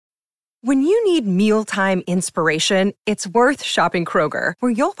When you need mealtime inspiration, it's worth shopping Kroger,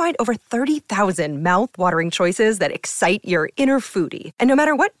 where you'll find over 30,000 mouth-watering choices that excite your inner foodie. And no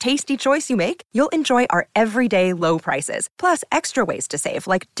matter what tasty choice you make, you'll enjoy our everyday low prices, plus extra ways to save,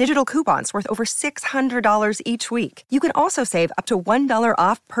 like digital coupons worth over $600 each week. You can also save up to $1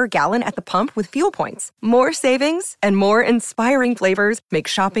 off per gallon at the pump with fuel points. More savings and more inspiring flavors make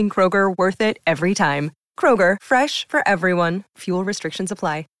shopping Kroger worth it every time. Kroger, fresh for everyone. Fuel restrictions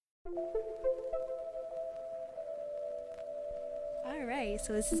apply.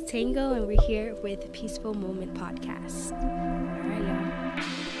 So this is Tango, and we're here with Peaceful Moment Podcast. All right, y'all.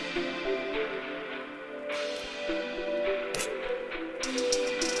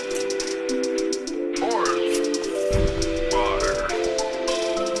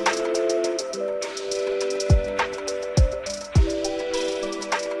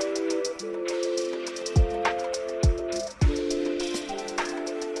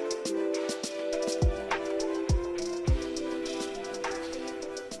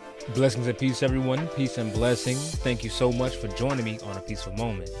 Blessings and peace, everyone. Peace and blessings. Thank you so much for joining me on A Peaceful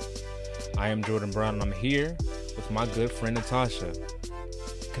Moment. I am Jordan Brown, and I'm here with my good friend Natasha.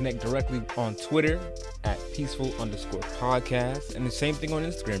 Connect directly on Twitter at peaceful_podcast, and the same thing on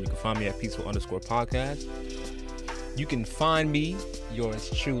Instagram. You can find me at peaceful_podcast. You can find me, yours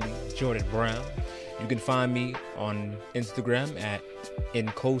truly, Jordan Brown. You can find me on Instagram at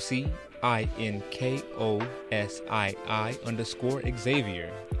Nkosi, INKOSII_Xavier.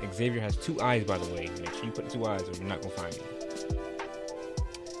 Xavier has 2 eyes, by the way. Make sure you put 2 eyes or you're not going to find me.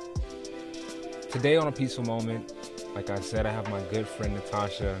 Today on A Peaceful Moment, like I said, I have my good friend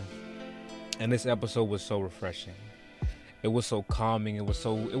Natasha. And this episode was so refreshing. It was so calming. It was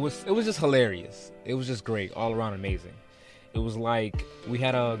just hilarious. It was just great. All around amazing. It was like we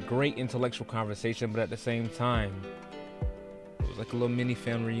had a great intellectual conversation, but at the same time, it was like a little mini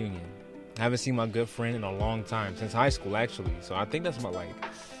family reunion. I haven't seen my good friend in a long time, since high school, actually. So I think that's about like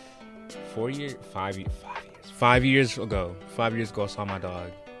 5 years ago. 5 years ago, I saw my dog.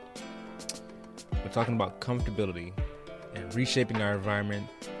 We're talking about comfortability and reshaping our environment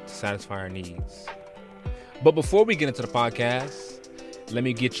to satisfy our needs. But before we get into the podcast, let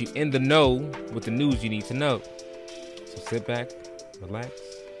me get you in the know with the news you need to know. So sit back, relax,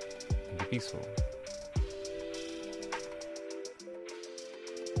 and be peaceful.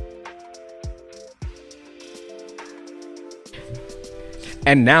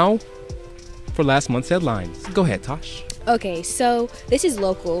 And now, for last month's headlines. Go ahead, Tosh. Okay, so this is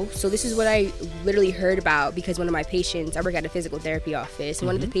local. So this is what I literally heard about because one of my patients, I work at a physical therapy office, and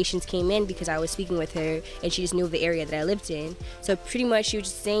one of the patients came in because I was speaking with her, and she just knew of the area that I lived in. So pretty much she was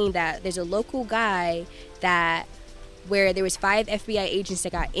just saying that there's a local guy where there was 5 FBI agents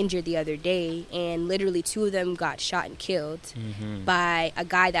that got injured the other day, and literally 2 of them got shot and killed by a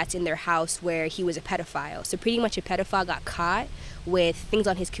guy that's in their house where he was a pedophile. So pretty much a pedophile got caught with things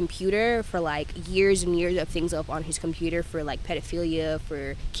on his computer for like years and years of things up on his computer for like pedophilia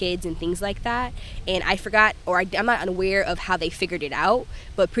for kids and things like that. And I forgot, I'm not unaware of how they figured it out,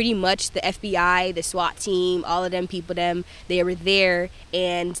 but pretty much the FBI, the SWAT team, all of them people, they were there,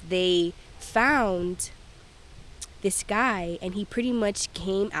 and they found this guy, and he pretty much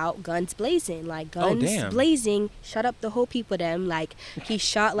came out guns blazing, shut up the whole people like he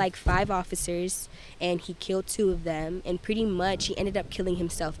shot like 5 officers and he killed 2 of them, and pretty much he ended up killing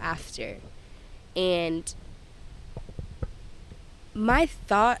himself after. And my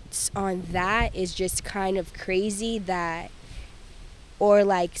thoughts on that is just kind of crazy that, or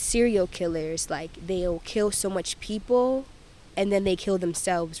like serial killers, like they'll kill so much people and then they kill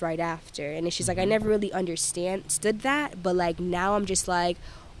themselves right after. And it's just like, I never really understood that, but like now I'm just like,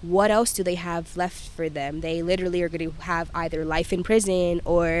 what else do they have left for them? They literally are going to have either life in prison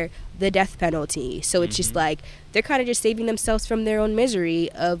or the death penalty. So it's just like, they're kind of just saving themselves from their own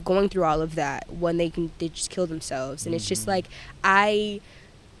misery of going through all of that when they just kill themselves. And it's just like, I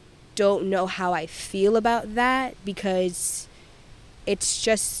don't know how I feel about that, because it's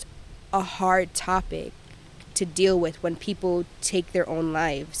just a hard topic to deal with when people take their own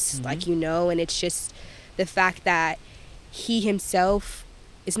lives, and it's just the fact that he himself,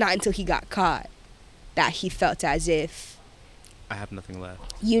 it's not until he got caught that he felt as if I have nothing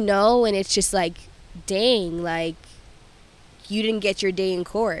left, and it's just like, dang, like, you didn't get your day in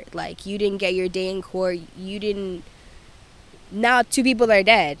court, now 2 people are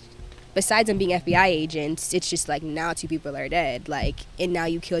dead. Besides them being FBI agents, it's just like, now 2 people are dead, like, and now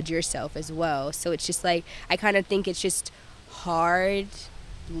you killed yourself as well. So it's just like, I kind of think it's just hard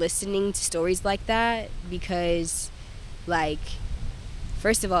listening to stories like that, because like,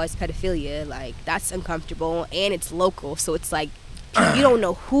 first of all, it's pedophilia, like, that's uncomfortable, and it's local, so it's like, you don't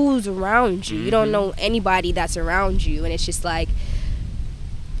know who's around you. You don't know anybody that's around you, and it's just like,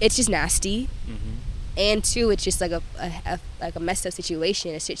 it's just nasty. And two, it's just like a messed up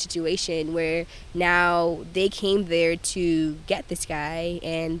situation, a situation where now they came there to get this guy,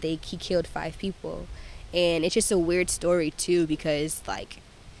 and he killed 5 people. And it's just a weird story too, because like,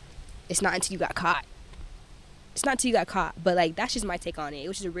 it's not until you got caught. But like, that's just my take on it. It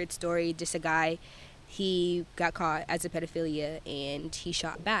was just a weird story. Just a guy, he got caught as a pedophilia, and he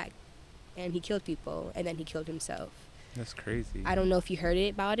shot back, and he killed people, and then he killed himself. That's crazy. I don't know if you heard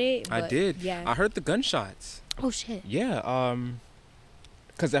about it. I did. Yeah. I heard the gunshots. Oh shit. Yeah.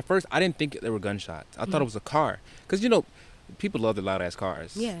 Because at first I didn't think there were gunshots. I thought it was a car. Because people love the loud ass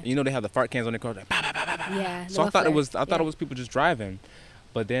cars. Yeah. They have the fart cans on their cars. Like, bah, bah, bah, bah, bah. Yeah. So I thought it was people just driving.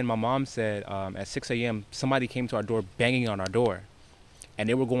 But then my mom said at 6 a.m. somebody came to our door, banging on our door, and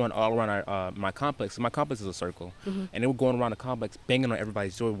they were going all around my complex. So my complex is a circle, and they were going around the complex, banging on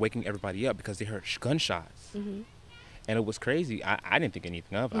everybody's door, waking everybody up because they heard gunshots. And it was crazy. I didn't think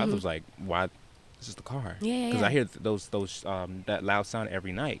anything of it. I was like, why? It's just a car. Yeah. Because I hear those that loud sound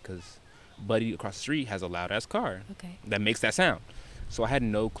every night. Because Buddy across the street has a loud ass car. Okay. That makes that sound. So I had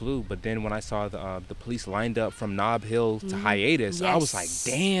no clue. But then when I saw the police lined up from Nob Hill to Hiatus, I was like,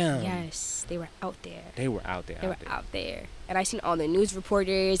 damn. Yes, they were out there. They were out there. And I seen all the news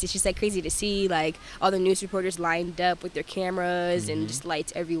reporters. It's just like crazy to see like all the news reporters lined up with their cameras and just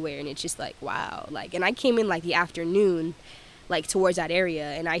lights everywhere. And it's just like, wow. Like, and I came in like the afternoon, like towards that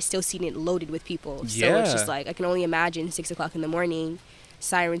area, and I still seen it loaded with people. So it's just like, I can only imagine 6 o'clock in the morning,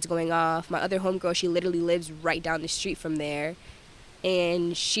 sirens going off. My other homegirl, she literally lives right down the street from there.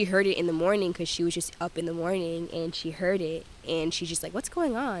 And she heard it in the morning because she was just up in the morning, and she heard it, and she's just like, "What's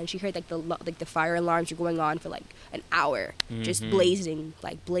going on?" She heard like the fire alarms were going on for like an hour, just blazing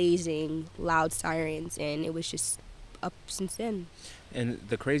loud sirens, and it was just up since then. And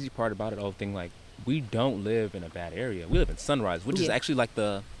the crazy part about it, the whole thing, like, we don't live in a bad area. We live in Sunrise, which is actually like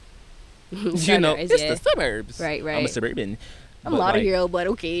the, it's the suburbs. Right. I'm a suburban. I'm Lauderdale, but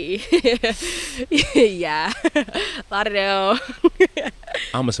okay. Yeah. Lauderdale.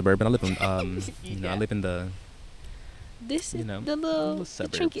 I'm a suburban. I live in, I live in the, this is the little the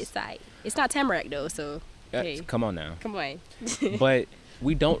trinket side. It's not Tamarack, though, so, hey. Come on now. Come on. But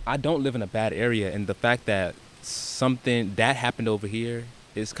I don't live in a bad area, and the fact that something that happened over here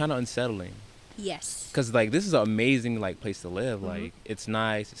is kind of unsettling. Yes. Because, like, this is an amazing, like, place to live. Like, it's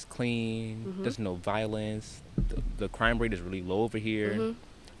nice, it's clean, there's no violence, the crime rate is really low over here. Of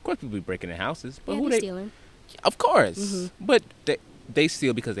course, people be breaking in houses, but who they stealing? Of course, but they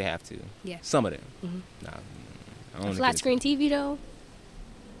steal because they have to. Yeah. Some of them. Nah, I don't a flat screen TV though.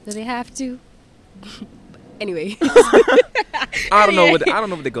 Do they have to? Anyway. I don't know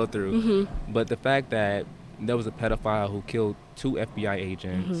what they go through, but the fact that there was a pedophile who killed 2 FBI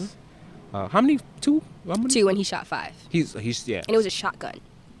agents. How many? 2? How many? 2, and he shot 5. He's yeah. And it was a shotgun.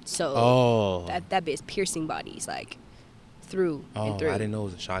 So that bit's piercing bodies like through and through. I didn't know it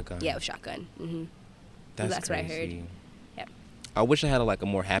was a shotgun. Yeah, it was shotgun. That's crazy. what I heard. Yep. I wish I had a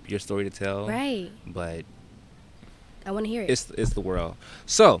more happier story to tell. Right. But I want to hear it. It's the world.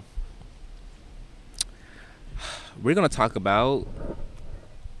 So we're gonna talk about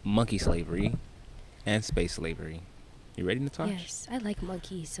monkey slavery and space slavery. You ready, Natasha? Yes, I like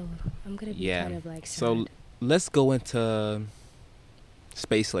monkeys, so I'm gonna be kind of like sad. So let's go into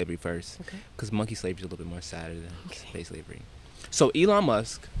space slavery first, because monkey slavery is a little bit more sadder than space slavery. So Elon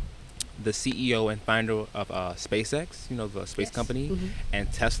Musk, the CEO and founder of SpaceX, the space company, and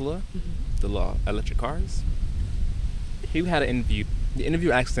Tesla, the electric cars, he had an interview. The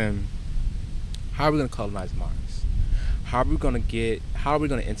interview asked him, how are we going to colonize Mars? How are we going to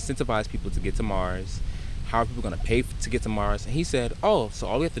incentivize people to get to Mars? How are people going to pay to get to Mars? And he said, so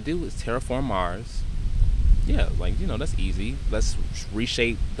all we have to do is terraform Mars. Yeah, that's easy. Let's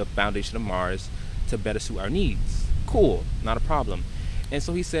reshape the foundation of Mars to better suit our needs. Cool, not a problem. And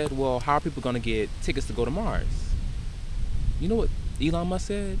so he said, well, how are people going to get tickets to go to Mars? You know what Elon Musk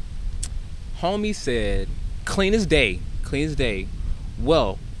said? Homie said, clean as day.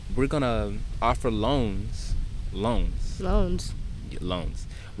 Well, we're going to offer loans. We're going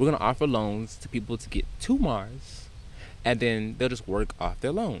to offer loans to people to get to Mars, and then they'll just work off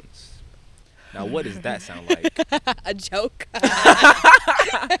their loans. Now, what does that sound like? A joke.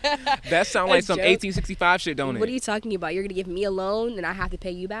 That sounds like some 1865 shit, don't it? What are you talking about? You're going to give me a loan and I have to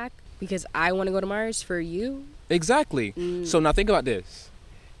pay you back because I want to go to Mars for you? Exactly. So now think about this.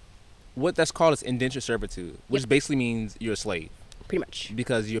 What that's called is indentured servitude, which basically means you're a slave. Pretty much.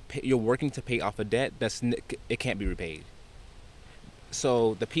 Because you're working to pay off a debt it can't be repaid.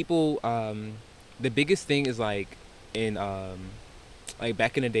 So the people, the biggest thing is like in like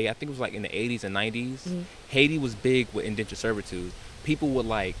back in the day, I think it was like in the 80s and 90s, Haiti was big with indentured servitude. People would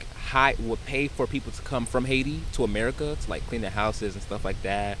like would pay for people to come from Haiti to America to like clean their houses and stuff like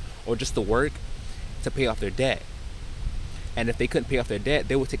that, or just to work to pay off their debt. And if they couldn't pay off their debt,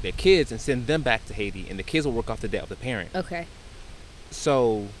 they would take their kids and send them back to Haiti, and the kids would work off the debt of the parent. Okay.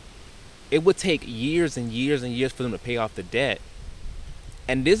 So it would take years and years and years for them to pay off the debt.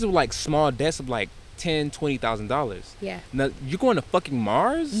 And these are like small debts of like $10,000-$20,000. Yeah. Now you're going to fucking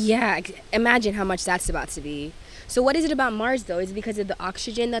Mars? Yeah. Imagine how much that's about to be. So what is it about Mars though? Is it because of the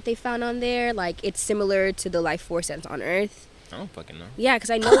oxygen that they found on there? Like it's similar to the life force that's on Earth? I don't fucking know. Yeah, because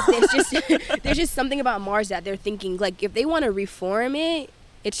I know there's just something about Mars that they're thinking, like, if they want to reform it,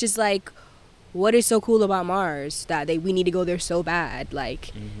 it's just like, what is so cool about Mars that we need to go there so bad?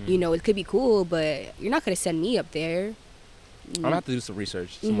 Like, you know, it could be cool, but you're not going to send me up there. I'm gonna have to do some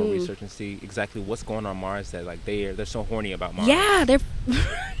research, more research, and see exactly what's going on Mars that like they're so horny about Mars. Yeah,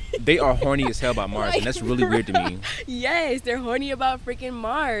 they are horny as hell about Mars, and that's really weird to me. Yes, they're horny about freaking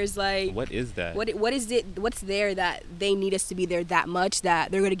Mars. Like, what is that? What is it? What's there that they need us to be there that much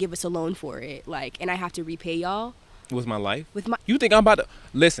that they're gonna give us a loan for it? Like, and I have to repay y'all with my life. With my. You think I'm about to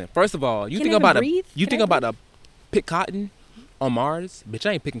listen? First of all, you think I'm about to. You think I'm about to pick cotton on Mars? Bitch,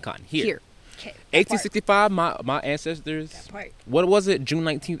 I ain't picking cotton here. Okay, 1865, my ancestors. That part. What was it? June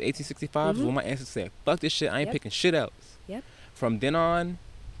 19th, 1865 was when my ancestors said, "Fuck this shit. I ain't picking shit else." Yep. From then on,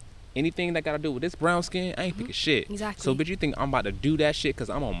 anything that got to do with this brown skin, I ain't picking shit. Exactly. So, bitch, you think I'm about to do that shit because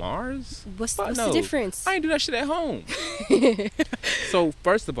I'm on Mars? What's the difference? I ain't do that shit at home. So,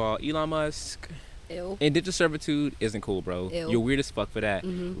 first of all, Elon Musk. Ew. Indentured servitude isn't cool, bro. Ew. You're weird as fuck for that.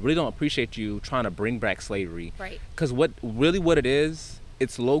 Really don't appreciate you trying to bring back slavery. Right. Because what it is,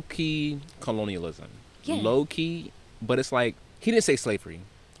 it's low-key colonialism. Yeah. Low-key, but it's like, he didn't say slavery.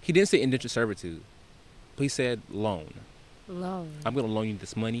 He didn't say indentured servitude. But he said loan. Loan. I'm going to loan you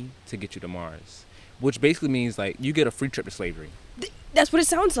this money to get you to Mars. Which basically means, like, you get a free trip to slavery. That's what it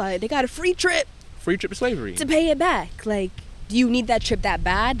sounds like. They got a free trip. Free trip to slavery. To pay it back. Like, do you need that trip that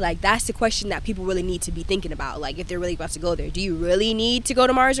bad? Like, that's the question that people really need to be thinking about. Like, if they're really about to go there. Do you really need to go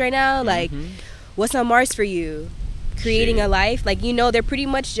to Mars right now? Like, what's on Mars for you? Creating a life? Like, you know, they're pretty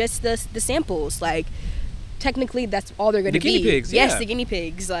much just the samples. Like, technically, that's all they're going to be. The guinea pigs, Yes, the guinea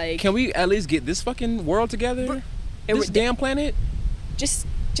pigs. Like, can we at least get this fucking world together? This damn planet? Just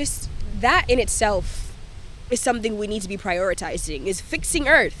that in itself is something we need to be prioritizing, is fixing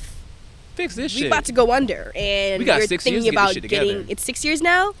Earth. Fix this shit. We about to go under, and we got you're 6 thinking years to about get this shit together. It's 6 years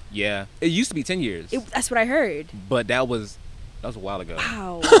now? Yeah. It used to be 10 years. That's what I heard. But that was a while ago.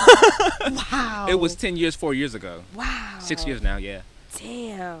 Wow. Wow. It was 10 years, 4 years ago. Wow. 6 years now, yeah.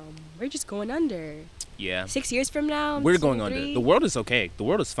 Damn. We're just going under. Yeah. 6 years from now? We're going under. The world is okay. The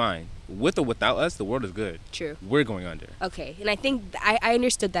world is fine. With or without us, the world is good. True. We're going under. Okay. And I think I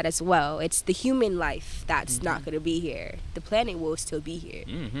understood that as well. It's the human life that's not going to be here. The planet will still be here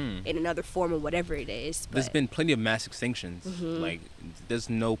in another form or whatever it is. There's been plenty of mass extinctions. Like, there's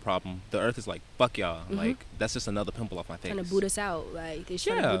no problem. The Earth is like, fuck y'all. Like, that's just another pimple off my face. Trying to boot us out. Like, they're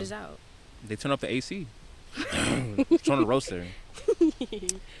trying to boot us out. They turn off the AC. Trying to roast her.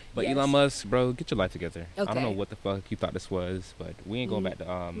 But yes. Elon Musk, bro, get your life together. Okay. I don't know what the fuck you thought this was, but we ain't going back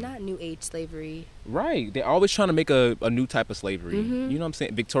to not new age slavery. Right. They're always trying to make a new type of slavery. You know what I'm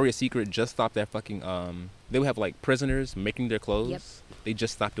saying? Victoria's Secret just stopped that fucking they would have like prisoners making their clothes. Yep. They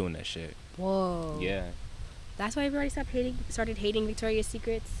just stopped doing that shit. Whoa. Yeah. That's why everybody started hating Victoria's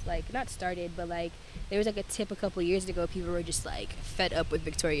Secrets. Like, not started, but like there was like a tip a couple years ago. People were just like fed up with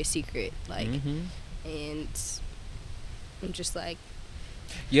Victoria's Secret, like, and I'm just like.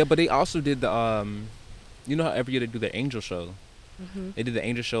 Yeah, but they also did the you know how every year they do the angel show. They did the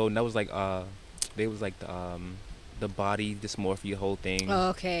angel show, and that was like they was like the body dysmorphia whole thing. Oh,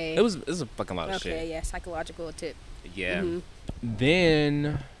 okay. It was a fucking lot of shit. Okay, yeah, psychological tip. Yeah.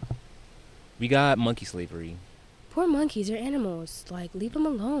 Then we got monkey slavery. Poor monkeys, they're animals. Like, leave them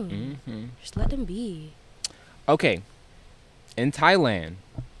alone. Just let them be. Okay. In Thailand,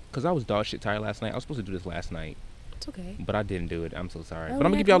 because I was dog shit tired last night. I was supposed to do this last night. It's okay. But I didn't do it. I'm so sorry. But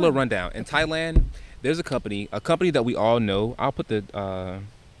I'm going to give y'all a little rundown. In Thailand, there's a company that we all know. I'll put I'll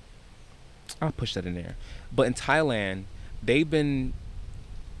push that in there. But in Thailand, they've been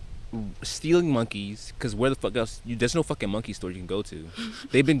stealing monkeys, because where the fuck else? There's no fucking monkey store you can go to.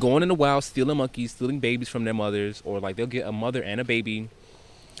 They've been going in the wild, stealing monkeys, stealing babies from their mothers, or like they'll get a mother and a baby,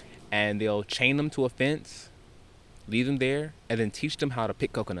 and they'll chain them to a fence, leave them there, and then teach them how to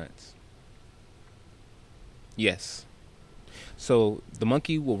pick coconuts. Yes. So the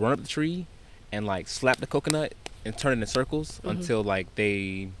monkey will run up the tree and like slap the coconut and turn it in circles until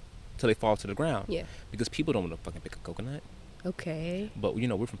they fall to the ground. Yeah. Because people don't want to fucking pick a coconut. Okay. But you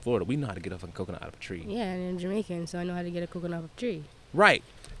know, we're from Florida. We know how to get a fucking coconut out of a tree. Yeah, and I'm Jamaican, so I know how to get a coconut off a tree. Right.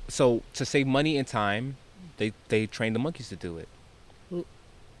 So to save money and time, they train the monkeys to do it. Mm.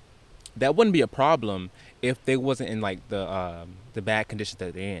 That wouldn't be a problem if they wasn't in like the bad conditions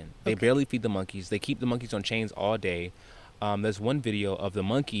that they're in. They Okay. barely feed the monkeys. They keep the monkeys on chains all day. There's one video of the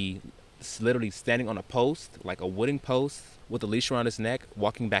monkey literally standing on a post, like a wooden post, with a leash around his neck,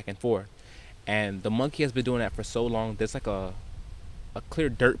 walking back and forth. And the monkey has been doing that for so long. There's like a clear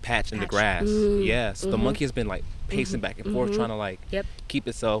dirt patch in the grass. Mm. Yes, the monkey has been like pacing back and forth, trying to like Yep. keep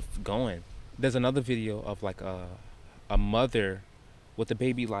itself going. There's another video of like a mother with the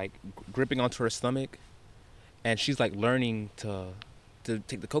baby like gripping onto her stomach, and she's like learning to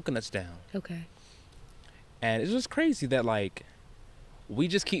take the coconuts down. Okay. And it's just crazy that like we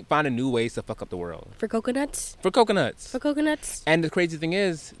just keep finding new ways to fuck up the world For coconuts? for coconuts. For coconuts? And the crazy thing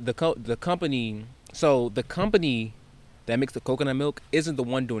is the company. So the company that makes the coconut milk isn't the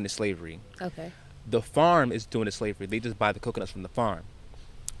one doing the slavery. Okay. The farm is doing the slavery. They just buy the coconuts from the farm.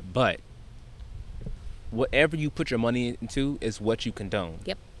 But whatever you put your money into is what you condone.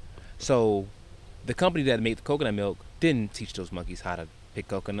 Yep. So the company that made the coconut milk didn't teach those monkeys how to pick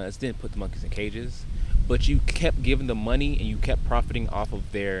coconuts, didn't put the monkeys in cages, but you kept giving them money and you kept profiting off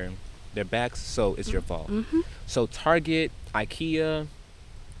of their backs, so it's your fault. So Target, IKEA,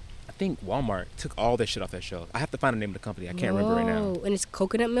 I think Walmart took all their shit off that shelf. I have to find the name of the company. I can't remember right now. Oh, and it's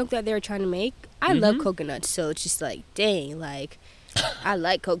coconut milk that they were trying to make. I love coconuts, so it's just like, dang, like, I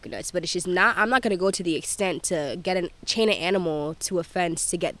like coconuts, but it's just not. I'm not gonna go to the extent to chain an animal to a fence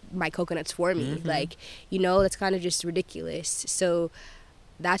to get my coconuts for me. Like, you know, that's kind of just ridiculous. So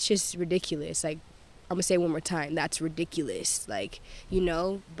that's just ridiculous. Like, I'm gonna say it one more time. That's ridiculous. Like, you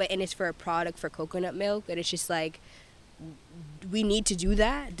know, and it's for a product for coconut milk, and it's just like, we need to do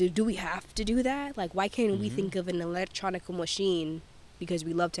that? Do we have to do that? Like, why can't we think of an electronic machine because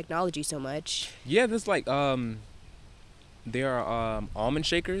we love technology so much? Yeah, there's like there are almond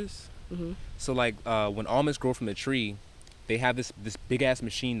shakers. So like when almonds grow from the tree, they have this big ass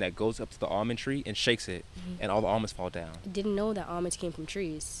machine that goes up to the almond tree and shakes it, and all the almonds fall down. I didn't know that almonds came from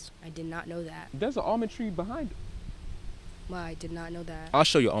trees. I did not know that. There's an almond tree behind it. Wow, I did not know that. I'll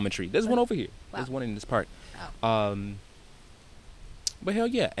show you an almond tree. There's one over here. Wow. There's one in this part. Wow. But hell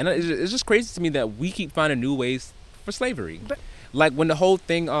yeah, and it's just crazy to me that we keep finding new ways for slavery. But- Like when the whole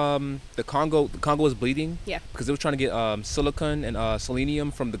thing, the Congo was bleeding. Yeah. Because they were trying to get silicon and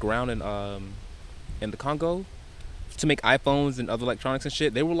selenium from the ground in the Congo to make iPhones and other electronics and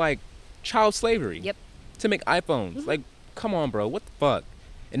shit. They were like child slavery. Yep. To make iPhones. Like, come on, bro. What the fuck?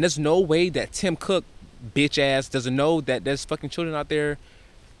 And there's no way that Tim Cook, bitch ass, doesn't know that there's fucking children out there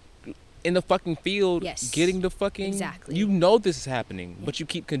in the fucking field getting the fucking... Exactly. You know this is happening, but you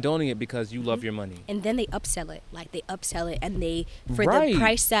keep condoning it because you love your money. And then they upsell it. Like, they upsell it, and they, for Right. the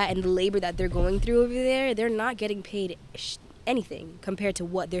price that and the labor that they're going through over there, they're not getting paid anything compared to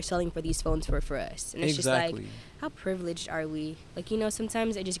what they're selling for these phones for us. And it's just like, how privileged are we? Like, you know,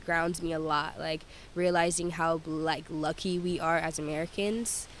 sometimes it just grounds me a lot, like realizing how like lucky we are as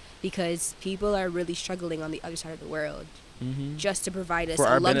Americans, because people are really struggling on the other side of the world just to provide us For a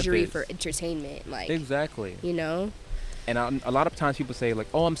our luxury benefits. for entertainment. Like, Exactly. you know? And a lot of times people say like,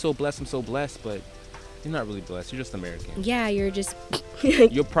 oh, I'm so blessed, but you're not really blessed. You're just American. Yeah, you're just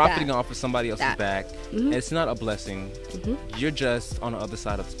You're profiting off of somebody else's back. Mhm. It's not a blessing. You're just on the other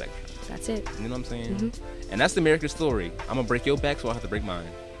side of the spectrum. That's it. You know what I'm saying? And that's the American story. I'm going to break your back, so I'll have to break mine.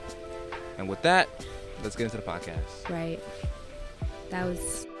 And with that, let's get into the podcast. Right. That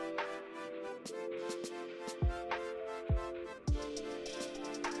was...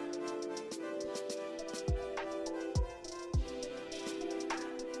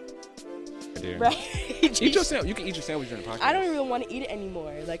 Right. Eat your sandwich. You can eat your sandwich during the podcast. I don't even want to eat it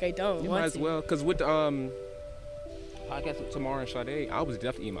anymore. Like, I don't You want might as to. well, because with the podcast with Tamara and Sade, I was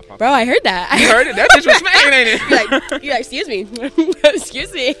definitely eating my popcorn. Bro, I heard that. You heard it? That bitch was smacking, ain't it? you're like, excuse me.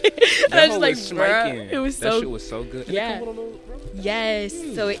 Excuse me. And I was just like, bruh, it was that so... shit was so good. And Yeah. it come with a little- Yes.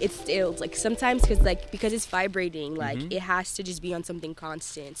 So it stills. Like, sometimes, because it's vibrating, like, Mm-hmm. it has to just be on something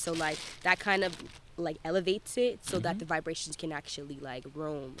constant. So, like, that kind of, like, elevates it so that the vibrations can actually, like,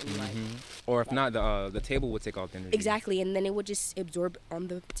 roam. And, like, Or if not, the table would take off the energy. exactly. And then it would just absorb on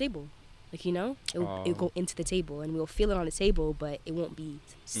the table. Like, you know? It'll go into the table. And we'll feel it on the table, but it won't be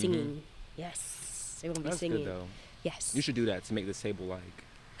singing. Yes. It won't That's be singing. good, though. Yes. You should do that to make this table, like,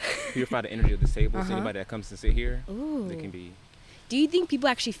 purify the energy of this table. So anybody that comes to sit here, Ooh. they can be... Do you think people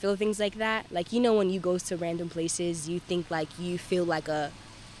actually feel things like that? Like, you know, when you go to random places, you think like you feel like an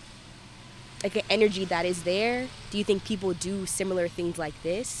energy that is there. Do you think people do similar things like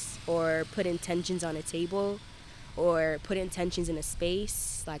this or put intentions on a table? or put intentions in a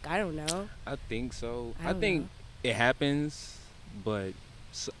space? Like, I don't know. I think so. I I don't think know. it happens, but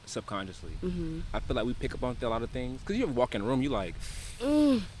subconsciously. I feel like we pick up on a lot of things. Because you ever walk in a room, you like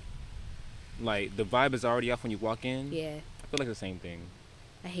the vibe is already off when you walk in. Yeah. I feel like the same thing.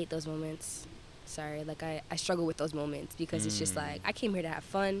 I hate those moments. Sorry, like I struggle with those moments because it's just like I came here to have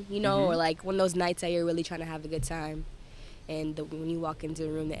fun, you know, or like one of those nights that you're really trying to have a good time, and when you walk into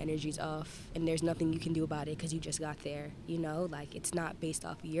a room, the energy's off, and there's nothing you can do about it because you just got there, you know, like it's not based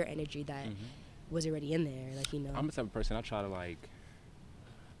off of your energy that was already in there, like, you know. I'm the type of person, I try to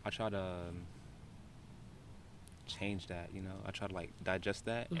change that, you know. I try to like digest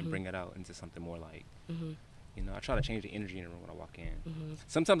that and bring it out into something more like, you know, I try to change the energy in the room when I walk in.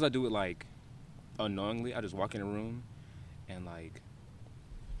 Sometimes I do it like unknowingly. I just walk in a room and like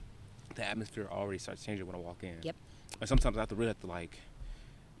the atmosphere already starts changing when I walk in. Yep. And sometimes I really have to like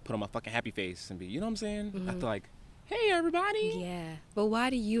put on my fucking happy face and be, you know what I'm saying? I have to like, hey everybody. Yeah, but why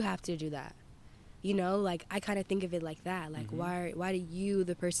do you have to do that? You know, like I kind of think of it like that. Like why do you,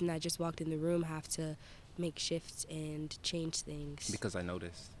 the person that just walked in the room, have to make shifts and change things? Because I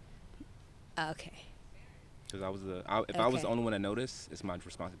noticed. Okay. Because I was the only one that noticed, it's my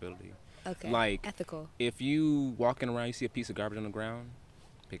responsibility. Okay. Like ethical. If you walking around, you see a piece of garbage on the ground,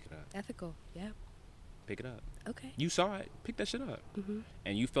 pick it up. Ethical. Yeah. Pick it up. Okay. You saw it, pick that shit up.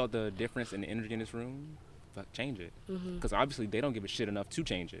 And you felt the difference in the energy in this room, fuck, change it. Because obviously they don't give a shit enough to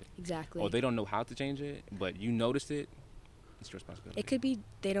change it. Exactly. Or they don't know how to change it, but you noticed it, it's your responsibility. It could be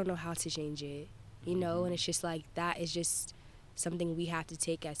they don't know how to change it, you know, and it's just like that is just something we have to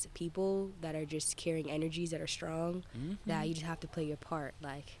take as people that are just carrying energies that are strong, that you just have to play your part.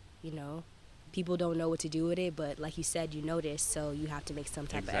 Like, you know, people don't know what to do with it, but like you said, you notice, so you have to make some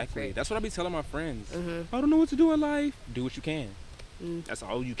type of effort. That's what I be telling my friends. I don't know what to do in life. Do what you can. That's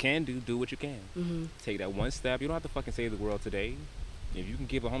all you can do. Do what you can. Take that one step. You don't have to fucking save the world today. If you can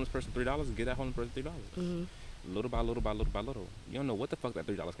give a homeless person $3, give that homeless person $3. Little by little by little by little. You don't know what the fuck that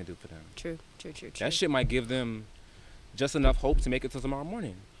 $3 can do for them. True. That shit might give them just enough hope to make it till tomorrow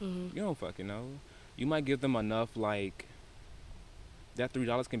morning. You don't fucking know. You might give them enough, like, that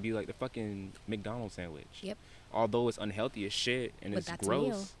 $3 can be like the fucking McDonald's sandwich. Yep. Although it's unhealthy as shit and But it's that's a meal.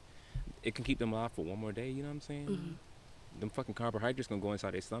 gross, it can keep them alive for one more day, you know what I'm saying? Them fucking carbohydrates gonna go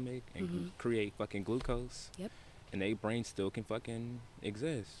inside their stomach and create fucking glucose. Yep. And their brain still can fucking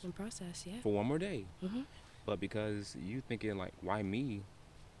exist In process, yeah. for one more day. But because you thinking like, why me?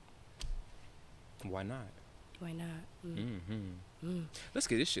 Why not? Why not? Let's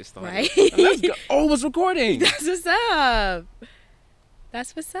get this shit started. Right? Let's go. Oh, it's recording. That's what's up.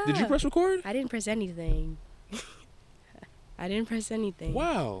 That's what's up. Did you press record? I didn't press anything. I didn't press anything.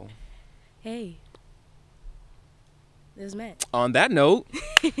 Wow. Hey. It was meant. On that note,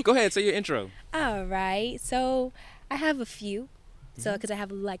 go ahead, say your intro. All right. So I have a few. So because I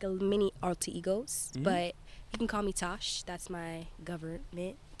have like a mini alter egos, but you can call me Tosh. That's my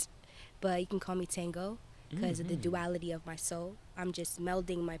government. But you can call me Tango because of the duality of my soul. I'm just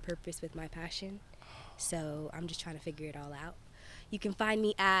melding my purpose with my passion. So I'm just trying to figure it all out. You can find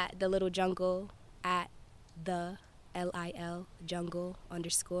me at The Little Jungle, at the LIL Jungle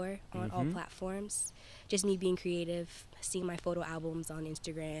 _ on all platforms. Just me being creative, seeing my photo albums on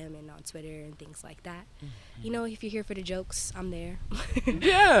Instagram and on Twitter and things like that. You know, if you're here for the jokes, I'm there.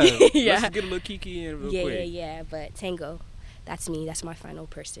 Yeah. Yeah. Let's get a little kiki in real quick. Yeah. But Tango, that's me. That's my final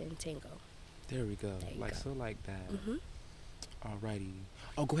person, Tango. There we go. There you Like go. so, like that. Alrighty.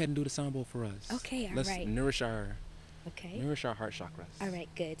 Oh, go ahead and do the sound bowl for us. Okay, Let's alright. nourish our heart chakras. All right,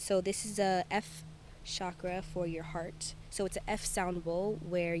 good. So this is a F chakra for your heart. So it's a F sound bowl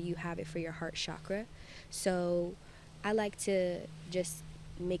where you have it for your heart chakra. So I like to just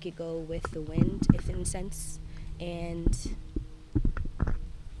make it go with the wind, if in a sense. And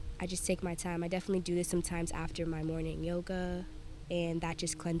I just take my time. I definitely do this sometimes after my morning yoga, and that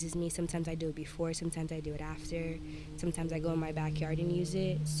just cleanses me. Sometimes I do it before, sometimes I do it after. Sometimes I go in my backyard and use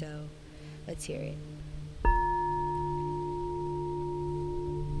it. So let's hear it.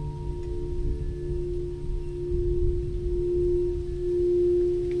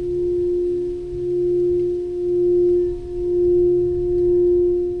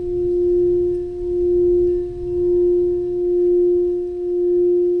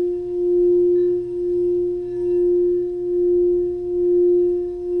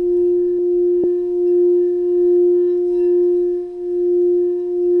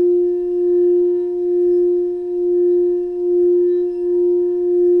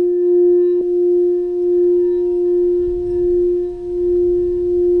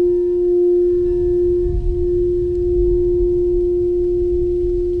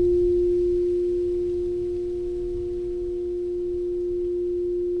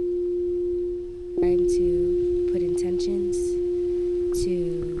 Time to put intentions,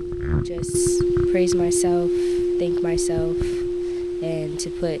 to just praise myself, thank myself, and to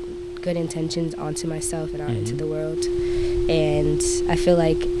put good intentions onto myself and out into the world. And I feel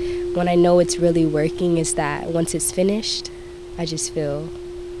like when I know it's really working is that once it's finished, I just feel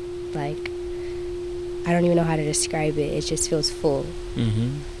like, I don't even know how to describe it. It just feels full.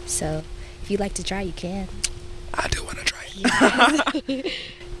 So if you'd like to try, you can. I do want to try it.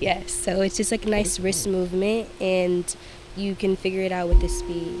 Yes, so it's just like a nice wrist movement, and you can figure it out with the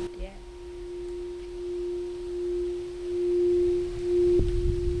speed. Yeah.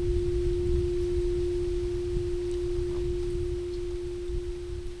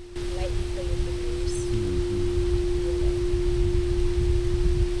 Lightly play your fingers.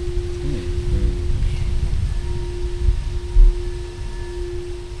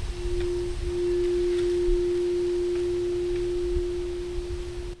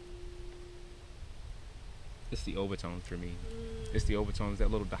 It's the overtones for me. It's the overtones,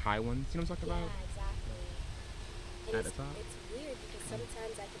 the high ones. You know what I'm talking about? Exactly. And At the top? it's weird because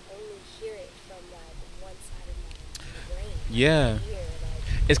sometimes I can only hear it from like one side of my brain. Yeah. Here,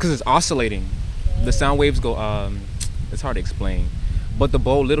 It's because it's oscillating. The sound waves go, it's hard to explain. But the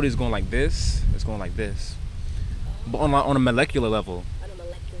bowl literally is going like this. It's going like this. But on a molecular level. on a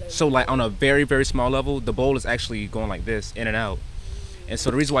molecular So like on a very, very small level, the bowl is actually going like this, in and out. And so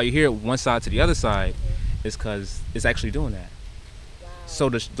the reason why you hear it one side to the other side is because it's actually doing that. So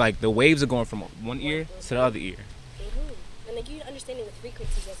the waves are going from one ear to the other ear. And like you can understand it with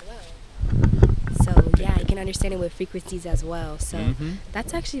frequencies as well. So yeah, you can understand it with frequencies as well. So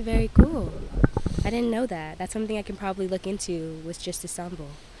that's actually very cool. I didn't know that. That's something I can probably look into with just a sound bowl.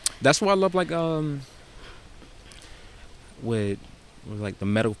 That's why I love like with like the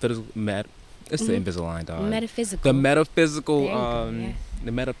metaphysical it's the Invisalign, dog. Metaphysical. The metaphysical There you go, yeah.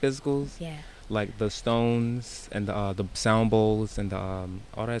 the metaphysicals. Yeah. Like the stones and the sound bowls and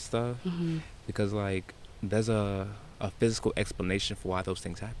all that stuff, because like there's a physical explanation for why those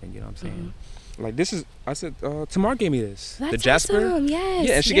things happen. You know what I'm saying? Like this is, I said, Tamar gave me this. That's the Jasper. awesome. Yes.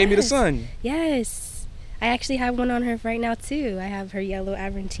 Yeah, and she gave me the sun. Yes. I actually have one on her right now too. I have her yellow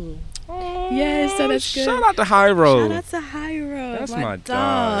Aventine. Oh, Yes, so that's good. Shout out to Hyro. Shout out to Hyro. That's my my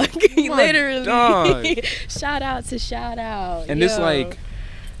dog. dog. My Literally. dog. Shout out. And Yo. this like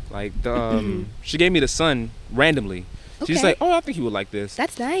the she gave me the sun randomly. She's Okay. like, oh, I think you would like this.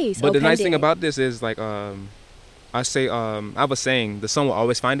 That's nice. But Oh, the nice thing pendant. about this is like I say I have a saying, the sun will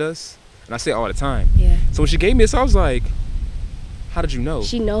always find us, and I say it all the time. Yeah. So when she gave me this, I was like, how did you know?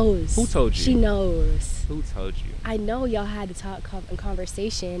 She knows. Who told you? She knows. Who told you? I know y'all had to talk in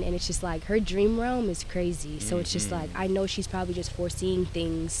conversation, and it's just like her dream realm is crazy. So it's just like I know she's probably just foreseeing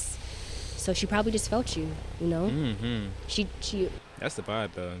things. So she probably just felt you, you know. She. That's the vibe,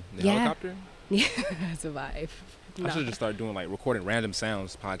 though. The Yeah. helicopter. Yeah, that's a vibe. I should just start doing like recording random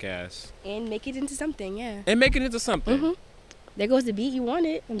sounds podcasts And make it into something, yeah. and make it into something. There goes the beat. You want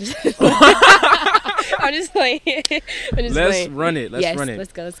it? I'm just. I'm just playing. Let's run it. Let's yes, run it.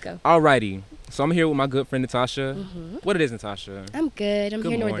 Let's go. Let's go. Alrighty. So I'm here with my good friend Natasha. What it is, Natasha? I'm good. I'm Good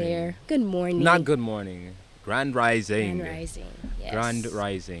here nor morning. there. Good morning. Not good morning. Grand rising. Grand rising. Yes. Grand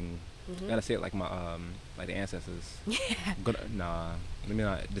rising. Gotta say it like my like the ancestors. Yeah. Nah, let me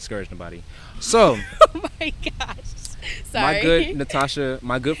not discourage nobody. So Oh my gosh. Sorry.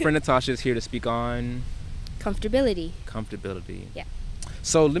 my good friend Natasha is here to speak on Comfortability. comfortability. Yeah.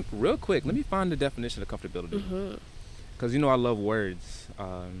 So real quick, let me find the definition of comfortability. Because you know I love words.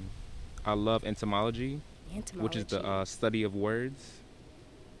 I love entomology, which is the study of words.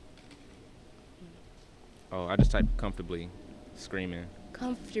 Oh, I just typed comfortably, screaming.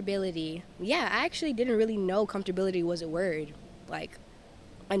 Comfortability. Yeah, I actually didn't really know comfortability was a word, like,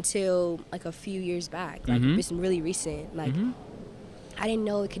 until like a few years back. Like it's really recent. Like I didn't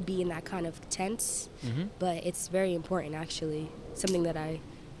know it could be in that kind of tense, but it's very important actually. Something that I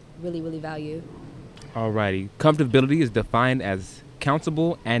really, really value. Alrighty. Comfortability is defined as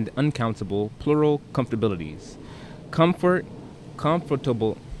countable and uncountable plural comfortabilities.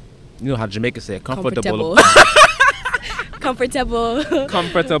 Comfortable. You know how Jamaica say it, comfortable. Comfortable.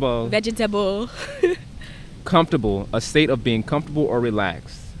 Comfortable. Vegetable. Comfortable, a state of being comfortable or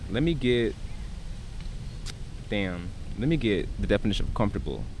relaxed. Let me get the definition of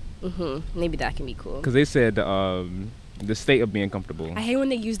comfortable. Maybe that can be cool. Because they said the state of being comfortable. I hate when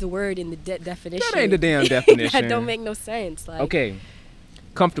they use the word in the definition. That ain't the damn definition. That don't make no sense. Like, Okay.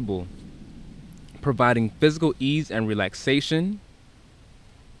 Comfortable. Providing physical ease and relaxation.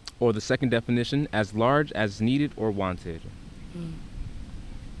 Or the second definition, as large as needed or wanted.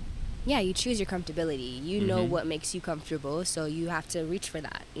 Yeah, you choose your comfortability. You know what makes you comfortable, so you have to reach for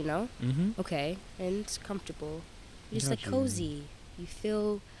that, you know? Okay, and it's comfortable. You're just like cozy. You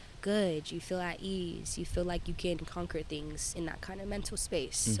feel good. You feel at ease. You feel like you can conquer things in that kind of mental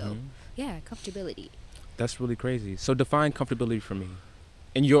space. So, yeah, comfortability. That's really crazy. So define comfortability for me.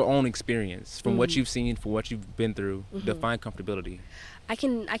 In your own experience, from what you've seen, for what you've been through, define comfortability. I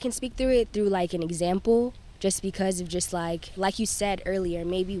can speak through it through like an example, just because of just like you said earlier,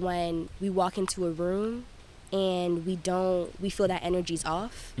 maybe when we walk into a room and we feel that energy's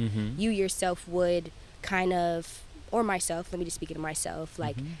off, you yourself would kind of, or myself, let me just speak to myself,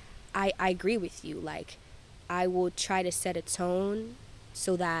 like I agree with you, like I will try to set a tone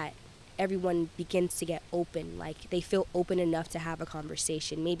so that everyone begins to get open, like they feel open enough to have a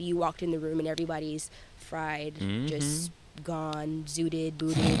conversation. Maybe you walked in the room and everybody's fried, just gone, zooted,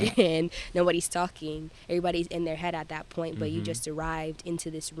 booted, and nobody's talking. Everybody's in their head at that point, but you just arrived into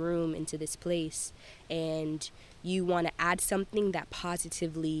this room, into this place, and you want to add something that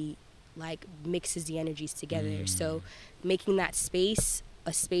positively like mixes the energies together. So making that space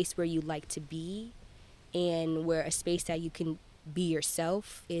a space where you like to be, and where a space that you can be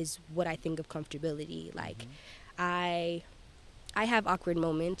yourself, is what I think of comfortability. Like I have awkward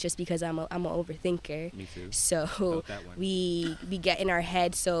moments just because I'm a overthinker. Me too. So we get in our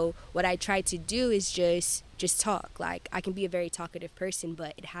head. So what I try to do is just talk. Like I can be a very talkative person,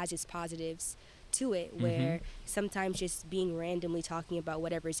 but it has its positives to it, where sometimes just being randomly talking about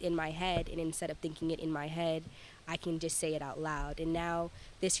whatever's in my head, and instead of thinking it in my head, I can just say it out loud. And now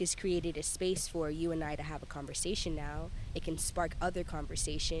this has created a space for you and I to have a conversation now. It can spark other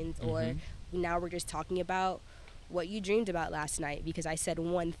conversations, or now we're just talking about what you dreamed about last night because I said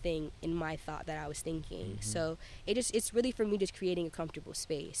one thing in my thought that I was thinking. So it's really for me just creating a comfortable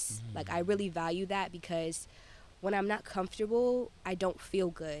space. Like I really value that, because when I'm not comfortable, I don't feel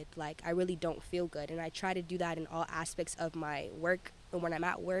good. Like I really don't feel good. And I try to do that in all aspects of my work. And when I'm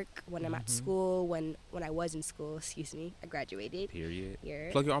at work, when I'm at school, when I was in school, I graduated. Period. Here.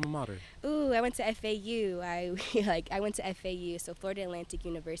 Plug your alma mater. Ooh, I went to FAU. I went to FAU, so Florida Atlantic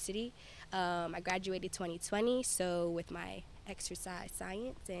University. I graduated 2020, so with my exercise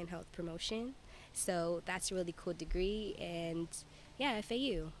science and health promotion. So that's a really cool degree. And yeah, FAU.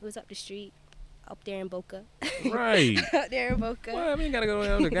 It was up the street. Up there in Boca. Right. Up there in Boca. Well, I mean, gotta go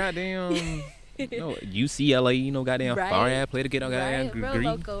down to goddamn UCLA, goddamn far ass play to get on goddamn degree. Real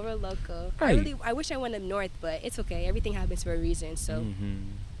local. Right. I wish I went up north, but it's okay. Everything happens for a reason. So,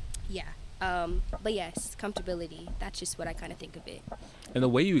 yeah. But yes, comfortability. That's just what I kind of think of it. And the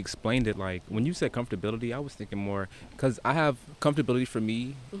way you explained it, like when you said comfortability, I was thinking more, because I have comfortability for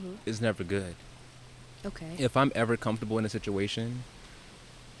me is never good. Okay. If I'm ever comfortable in a situation,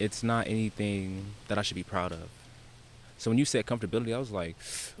 it's not anything that I should be proud of. So when you said comfortability, I was like,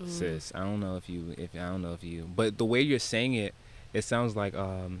 sis, I don't know if you, but the way you're saying it, it sounds like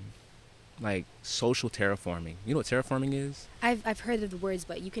social terraforming. You know what terraforming is? I've heard of the words,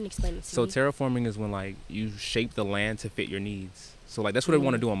 but you can explain it to me. So terraforming is when like you shape the land to fit your needs. So like that's what they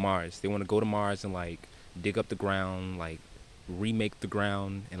want to do on Mars. They want to go to Mars and like dig up the ground, like remake the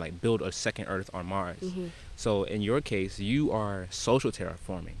ground, and like build a second Earth on Mars. So in your case, you are social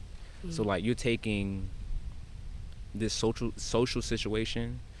terraforming. So like you're taking this social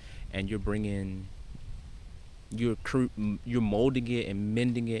situation and you're bringing, you're molding it and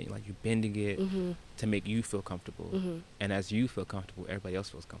mending it, like you're bending it to make you feel comfortable. And as you feel comfortable, everybody else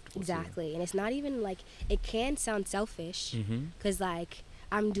feels comfortable exactly too. And it's not even like, it can sound selfish because like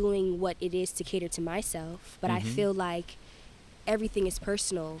I'm doing what it is to cater to myself, but I feel like everything is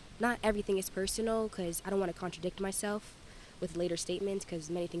personal. Not everything is personal, because I don't want to contradict myself with later statements,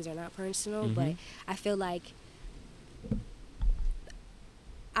 because many things are not personal, but I feel like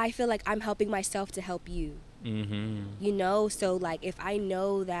I'm helping myself to help you. You know, so like if I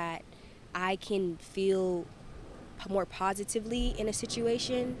know that I can feel more positively in a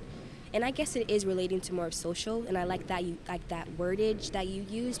situation, and I guess it is relating to more of social, and I like that you like that wordage that you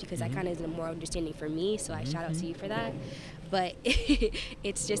use, because that kind of is more understanding for me, so I shout out to you for that. But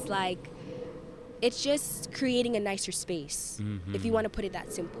it's just like, it's just creating a nicer space. If you want to put it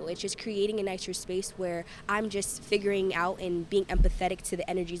that simple, it's just creating a nicer space where I'm just figuring out and being empathetic to the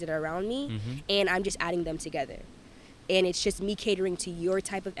energies that are around me, and I'm just adding them together. And it's just me catering to your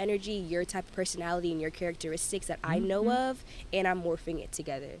type of energy, your type of personality, and your characteristics that I know of, and I'm morphing it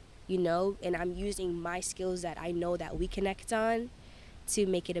together, you know? And I'm using my skills that I know that we connect on to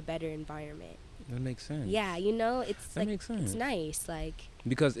make it a better environment. That makes sense. Yeah, you know, it's that like, makes sense. It's nice, like.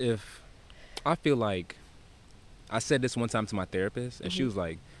 Because if, I feel like, I said this one time to my therapist, and she was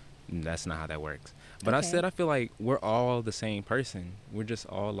like, that's not how that works. But Okay. I feel like we're all the same person. We're just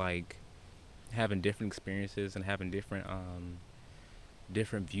all like having different experiences and having different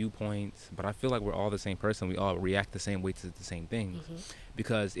viewpoints, but I feel like we're all the same person. We all react the same way to the same things.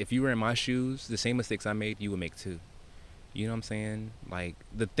 Because if you were in my shoes, the same mistakes I made, you would make too. You know what I'm saying? Like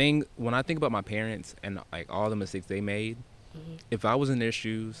the thing when I think about my parents and like all the mistakes they made, if I was in their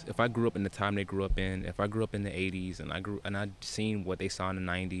shoes, if I grew up in the time they grew up in, if I grew up in the 80s and I'd seen what they saw in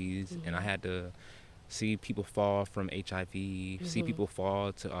the 90s and I had to see people fall from HIV, see people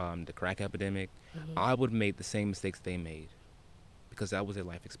fall to the crack epidemic, I would have made the same mistakes they made. Because that was their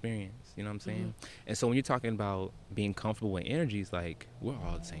life experience, you know what I'm saying? And so when you're talking about being comfortable with energies, like we're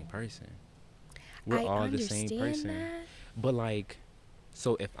all the same person. We're I all the same understand person. that. But like,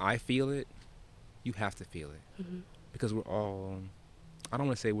 so if I feel it, you have to feel it. Because we're all, I don't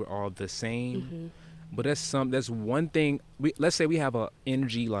want to say we're all the same, but there's one thing, let's say we have a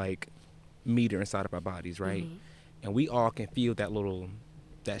energy like meter inside of our bodies, right? And we all can feel that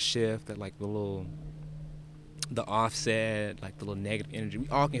shift, the offset, like the little negative energy. We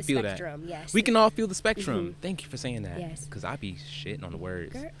all can The feel spectrum, that. yes. We can all feel the spectrum. Thank you for saying that. Yes. Because I be shitting on the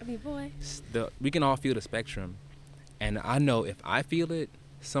words. Girl, I mean, boy. We can all feel the spectrum. And I know if I feel it,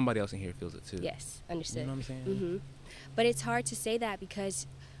 somebody else in here feels it too. Yes, understood. You know what I'm saying? But it's hard to say that because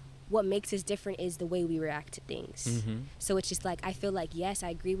what makes us different is the way we react to things. So it's just like, I feel like, yes, I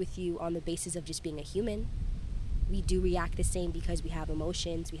agree with you on the basis of just being a human. We do react the same because we have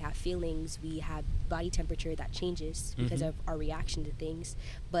emotions, we have feelings, we have body temperature that changes because of our reaction to things.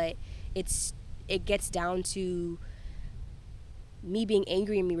 But it gets down to me being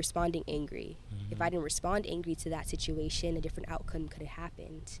angry and me responding angry. If I didn't respond angry to that situation, a different outcome could have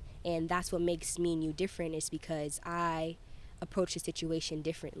happened. And that's what makes me and you different, is because I approach the situation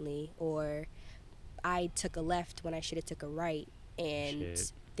differently, or I took a left when I should have took a right,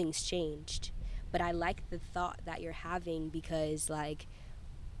 and things changed. But I like the thought that you're having because, like,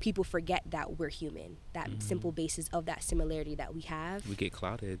 people forget that we're human. That simple basis of that similarity that we have. We get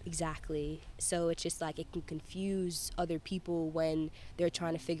clouded. Exactly. So it's just like it can confuse other people when they're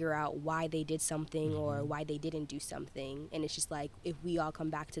trying to figure out why they did something or why they didn't do something. And it's just like, if we all come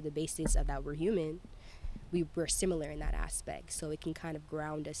back to the basis of that we're human, we're similar in that aspect. So it can kind of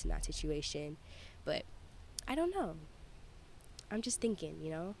ground us in that situation. But I don't know. I'm just thinking,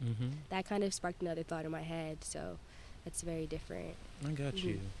 you know? That kind of sparked another thought in my head, so that's very different. I got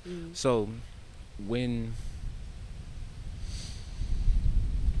you. So, when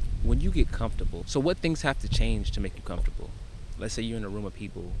you get comfortable, so what things have to change to make you comfortable? Let's say you're in a room of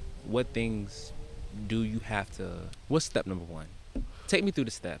people. What things do you have to, what's step number one? Take me through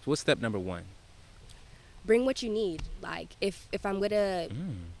the steps. What's step number one? Bring what you need. Like, if I'm going to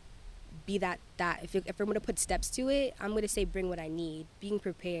be that if I'm going to put steps to it, I'm going to say bring what I need, being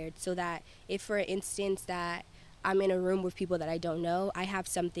prepared, so that if, for instance, that I'm in a room with people that I don't know, I have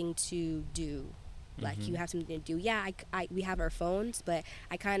something to do. Like, you have something to do. Yeah, we have our phones, but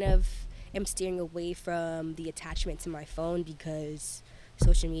I kind of am steering away from the attachment to my phone because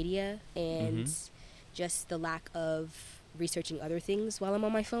social media and just the lack of researching other things while I'm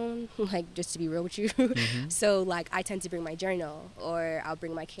on my phone, like, just to be real with you. So, like, I tend to bring my journal, or I'll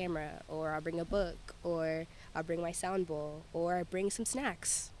bring my camera, or I'll bring a book, or I'll bring my sound bowl, or I bring some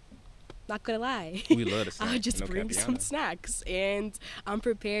snacks. Not gonna lie. We love the snacks. I'll just No bring Capiana. some snacks, and I'm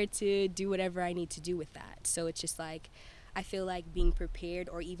prepared to do whatever I need to do with that. So it's just like, I feel like being prepared,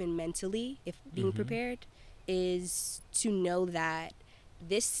 or even mentally, if being prepared, is to know that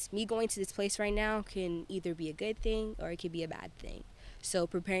me going to this place right now can either be a good thing or it could be a bad thing. So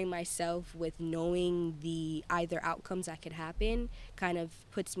preparing myself with knowing the either outcomes that could happen kind of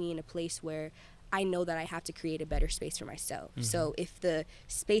puts me in a place where I know that I have to create a better space for myself. So if the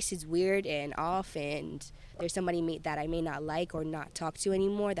space is weird and off and there's somebody that I may not like or not talk to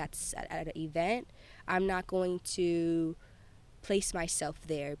anymore that's at an event, I'm not going to place myself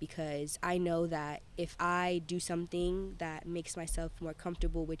there, because I know that if I do something that makes myself more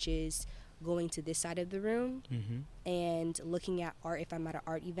comfortable, which is going to this side of the room and looking at art, if I'm at an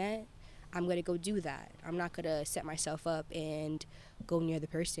art event, I'm going to go do that. I'm not going to set myself up and go near the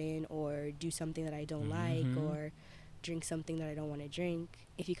person or do something that I don't like or drink something that I don't want to drink,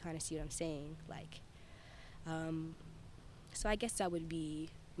 if you kind of see what I'm saying. Like, so I guess that would be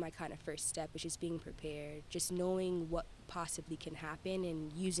my kind of first step, is just being prepared, just knowing what possibly can happen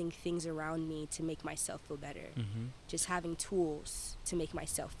and using things around me to make myself feel better. Just having tools to make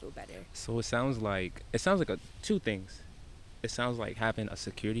myself feel better. So it sounds like two things. It sounds like having a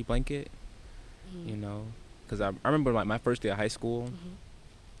security blanket, you know, because I remember like my first day of high school,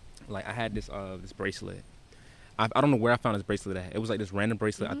 like I had this bracelet. I don't know where I found this bracelet at. It was like this random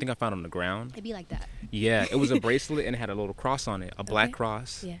bracelet. I think I found it on the ground. It'd be like that. Yeah, it was a bracelet and it had a little cross on it, a black Okay.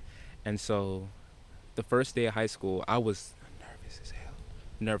 cross. Yeah. And so the first day of high school, I was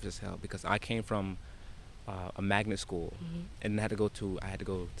nervous as hell because I came from a magnet school and I had to go to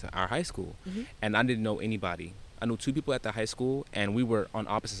our high school, and I didn't know anybody. I knew 2 people at the high school, and we were on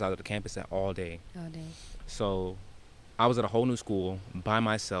opposite sides of the campus all day. All day. So I was at a whole new school by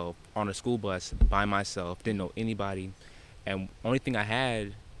myself on a school bus by myself, didn't know anybody, and only thing I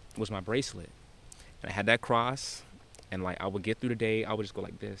had was my bracelet. And I had that cross, and like I would get through the day, I would just go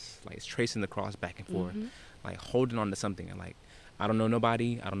like this, like it's tracing the cross back and forth, like holding on to something, and like I don't know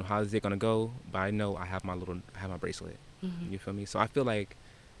nobody, I don't know how this day gonna go, but I know I have my bracelet. You feel me? So I feel like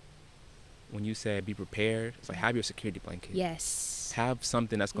when you said be prepared, it's like have your security blanket. Yes. Have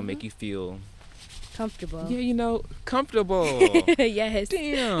something that's gonna make you feel Comfortable. yeah, you know, comfortable. Yes.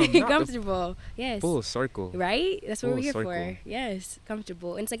 Damn, not Comfortable. Yes. full circle. Right? That's what we're Full here circle. for. Yes.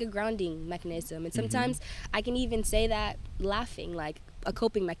 Comfortable. And it's like a grounding mechanism. And sometimes I can even say that laughing, like a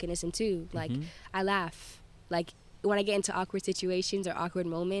coping mechanism too. Like I laugh. Like when I get into awkward situations or awkward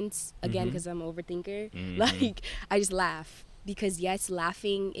moments, again, because I'm an overthinker, like I just laugh. Because yes,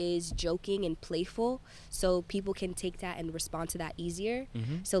 laughing is joking and playful, so people can take that and respond to that easier.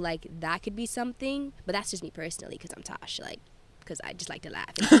 So like that could be something, but that's just me personally because I'm Tosh, like because I just like to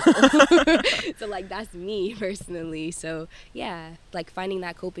laugh. So like that's me personally. So yeah, like finding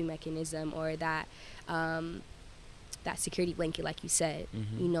that coping mechanism or that that security blanket, like you said,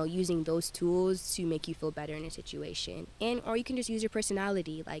 you know, using those tools to make you feel better in a situation, and or you can just use your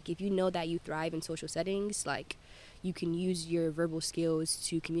personality. Like if you know that you thrive in social settings, like you can use your verbal skills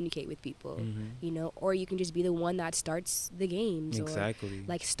to communicate with people, you know, or you can just be the one that starts the games Exactly. or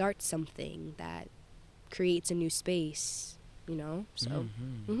like start something that creates a new space, you know. So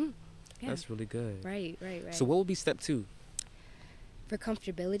yeah. That's really good. Right. So what would be step 2? For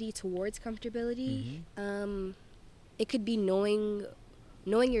comfortability, towards comfortability, it could be knowing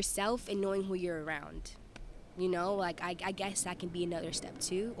yourself and knowing who you're around, you know. Like I guess that can be another step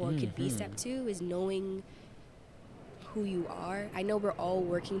 2, or it could be step 2 is knowing who you are. I know we're all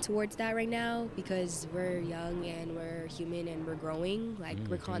working towards that right now because we're young and we're human and we're growing, like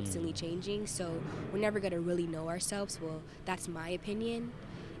we're constantly changing, so we're never gonna really know ourselves. Well, that's my opinion.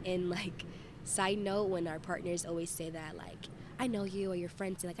 And like side note, when our partners always say that, like I know you, or your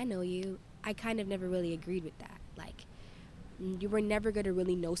friends say like I know you, I kind of never really agreed with that. Like we're never going to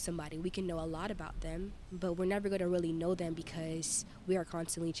really know somebody. We can know a lot about them, but we're never going to really know them because we are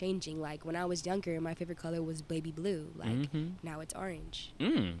constantly changing. Like when I was younger, my favorite color was baby blue. Like now it's orange.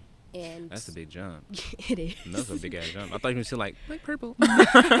 And That's a big jump. it is. That's a big ass jump. I thought you were still like purple.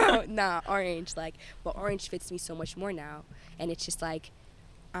 Nah, orange. Like, but orange fits me so much more now. And it's just like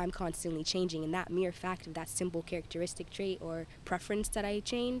I'm constantly changing. And that mere fact of that simple characteristic trait or preference that I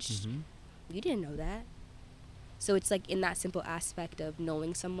changed, you didn't know that. So it's like in that simple aspect of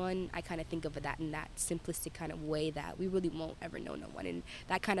knowing someone, I kind of think of that in that simplistic kind of way that we really won't ever know no one. And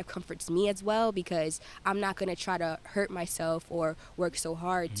that kind of comforts me as well because I'm not going to try to hurt myself or work so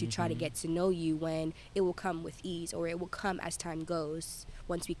hard to try to get to know you when it will come with ease, or it will come as time goes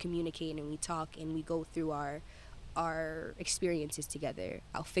once we communicate and we talk and we go through our experiences together.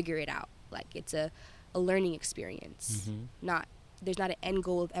 I'll figure it out. Like it's a learning experience, there's not an end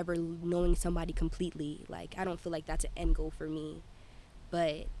goal of ever knowing somebody completely. Like, I don't feel like that's an end goal for me.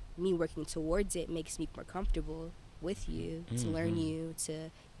 But me working towards it makes me more comfortable with you, to learn you,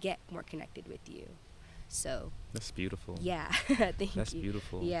 to get more connected with you. So. That's beautiful. Yeah. Thank you. That's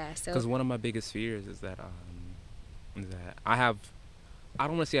beautiful. Yeah. So. Because one of my biggest fears is that I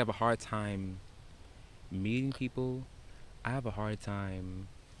don't want to say I have a hard time meeting people. I have a hard time.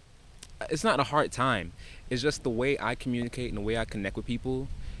 It's not a hard time. It's just the way I communicate and the way I connect with people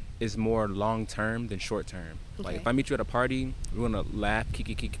is more long term than short term. Okay. Like if I meet you at a party, we're gonna laugh,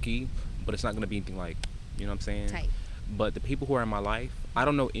 kiki, but it's not gonna be anything like, you know what I'm saying? Tight. But the people who are in my life, I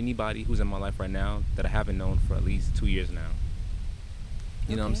don't know anybody who's in my life right now that I haven't known for at least 2 years now.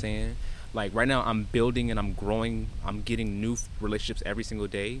 You know what I'm saying? Like right now I'm building and I'm growing, I'm getting new relationships every single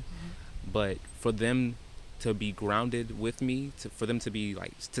day. But for them to be grounded with me, for them to be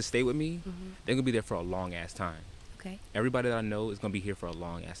like to stay with me, they're gonna be there for a long ass time. Okay. Everybody that I know is gonna be here for a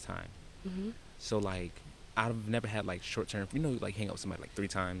long ass time. So like I've never had like short term, like hang out with somebody like 3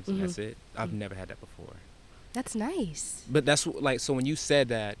 times and that's it. I've never had that before. That's nice. But that's like, so when you said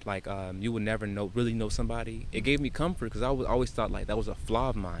that like you would never really know somebody, it gave me comfort because I always thought like that was a flaw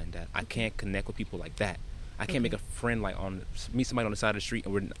of mine, that I can't connect with people like that. I can't make a friend like meet somebody on the side of the street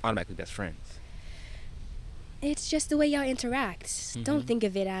and we're automatically best friends. It's just the way y'all interact. Don't think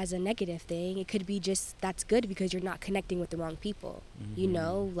of it as a negative thing. It could be just that's good because you're not connecting with the wrong people. You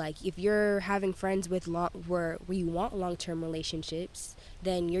know, like if you're having friends with where you want long-term relationships,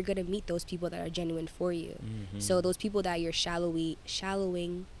 then you're gonna meet those people that are genuine for you. So those people that you're shallowing,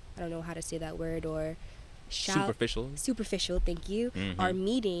 I don't know how to say that word, or superficial, thank you, are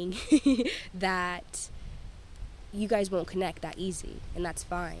meeting that you guys won't connect that easy, and that's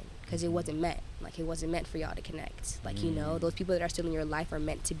fine. Because it wasn't meant. Like, it wasn't meant for y'all to connect. Like, you know, those people that are still in your life are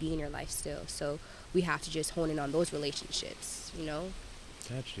meant to be in your life still. So we have to just hone in on those relationships, you know?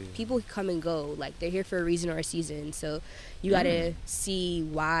 Gotcha. People come and go. Like, they're here for a reason or a season. So you got to see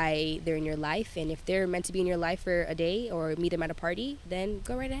why they're in your life. And if they're meant to be in your life for a day or meet them at a party, then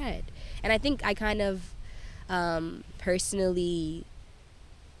go right ahead. And I think I kind of personally,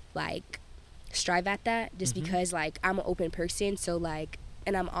 like, strive at that just because, like, I'm an open person. So, like,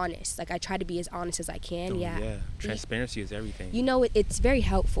 and I'm honest. Like, I try to be as honest as I can. Yeah. Transparency is everything. You know, it's very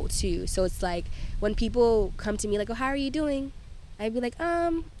helpful too. So it's like when people come to me like, oh, how are you doing? I'd be like,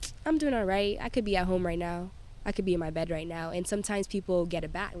 I'm doing all right. I could be at home right now. I could be in my bed right now. And sometimes people get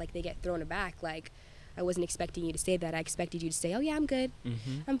aback, like they get thrown aback. Like, I wasn't expecting you to say that. I expected you to say, oh yeah, I'm good.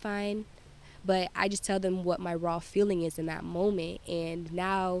 I'm fine. But I just tell them what my raw feeling is in that moment. And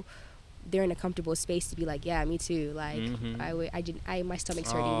now they're in a comfortable space to be like, yeah, me too. Like, my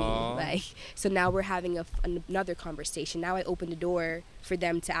stomach's hurting me. Like, so now we're having another conversation. Now I open the door for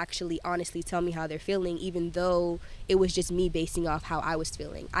them to actually honestly tell me how they're feeling, even though it was just me basing off how I was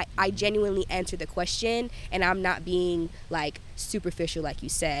feeling. I genuinely answer the question, and I'm not being like superficial, like you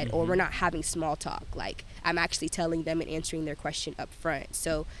said, or we're not having small talk. Like, I'm actually telling them and answering their question up front.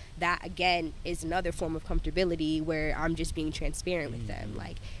 So that again is another form of comfortability where I'm just being transparent with them.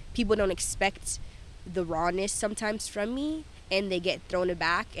 Like, people don't expect the rawness sometimes from me, and they get thrown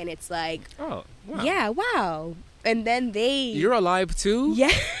aback, and it's like, oh, wow. Yeah, wow. And then you're alive too? Yeah.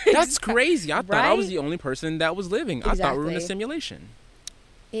 That's crazy. I thought I was the only person that was living. Exactly. I thought we were in a simulation.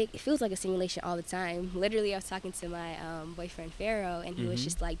 It feels like a simulation all the time. Literally, I was talking to my boyfriend Pharaoh, and he was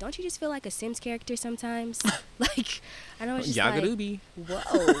just like, don't you just feel like a Sims character sometimes? Like, I know it's just Yagadoobie. Like,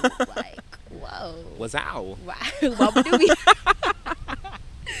 whoa. Like, whoa. What's ow? Wow. Wabadoobie.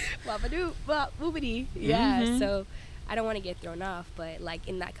 Wabadoo. Boobity. Yeah, so I don't want to get thrown off, but like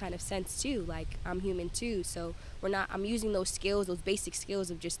in that kind of sense too, like I'm human too, so I'm using those skills, those basic skills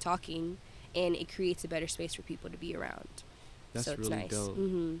of just talking, and it creates a better space for people to be around. That's so it's really nice.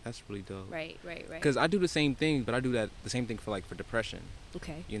 dope. That's really dope. Right. Because I do the same thing, but I do the same thing for depression.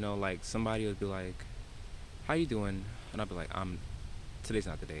 Okay. You know, like somebody would be like, how you doing? And I'll be like, today's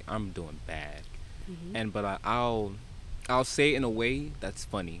not the day. I'm doing bad. But I'll say it in a way that's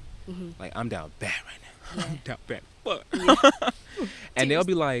funny. Like, I'm down bad right now. I'm down bad. Fuck. Yeah. And they'll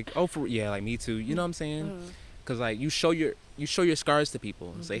be like, oh, like me too. You know what I'm saying? Because like you show your scars to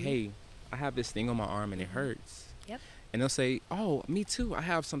people and say, hey, I have this thing on my arm and it hurts. Yep. And they'll say, oh, me too. I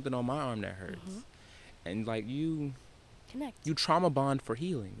have something on my arm that hurts. And like you trauma bond for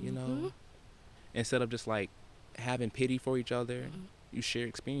healing, you know? Instead of just like having pity for each other, you share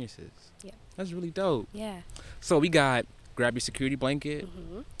experiences. Yeah. That's really dope. Yeah. So we got grab your security blanket.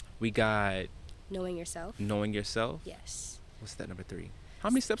 We got knowing yourself. Yes. What's that, number 3? How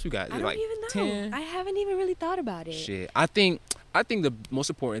many steps we got? I don't even know. 10? I haven't even really thought about it. Shit. I think the most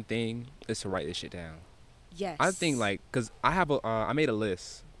important thing is to write this shit down. Yes. I think like, cause I have I made a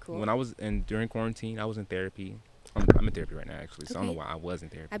list. Cool. When I was during quarantine, I was in therapy. I'm in therapy right now actually, so I don't know why I was in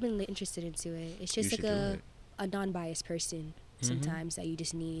therapy. I've been interested into it. It's just like a non-biased person sometimes that you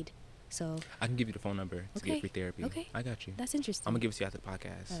just need. So I can give you the phone number to get free therapy. Okay. I got you. That's interesting. I'm gonna give it to you after the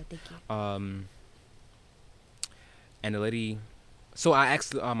podcast. Oh, thank you. And the lady, so I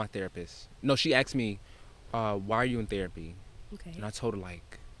asked my therapist. No, she asked me, why are you in therapy? Okay. And I told her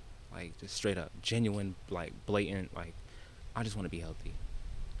like just straight up, genuine, like blatant, like I just want to be healthy.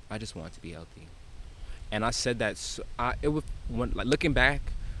 I just want to be healthy. And I said that looking back,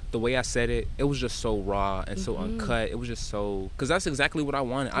 the way I said it, it was just so raw and so uncut. It was just so, because that's exactly what I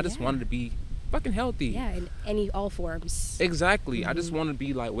wanted. I just wanted to be fucking healthy. Yeah, in all forms. Exactly. I just want to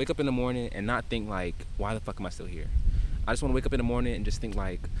be like, wake up in the morning and not think like, why the fuck am I still here? I just want to wake up in the morning and just think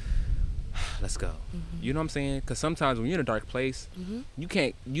like, let's go. You know what I'm saying? Because sometimes when you're in a dark place, you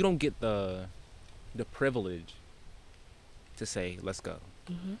don't get the privilege to say, let's go.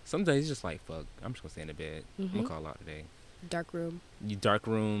 Some days it's just like, fuck, I'm just gonna stay in the bed. I'm gonna call out today. Dark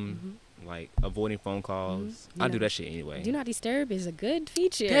room, like avoiding phone calls. I do that shit anyway. Do not disturb is a good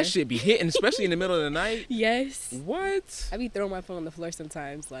feature. That shit be hitting, especially in the middle of the night. Yes. What? I be throwing my phone on the floor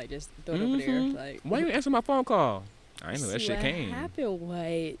sometimes, like just throw it over there. Like, why you answer my phone call? I didn't know that See, shit what came. happened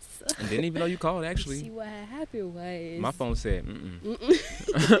was. And didn't even know you called, See, actually. what happened was. My phone said,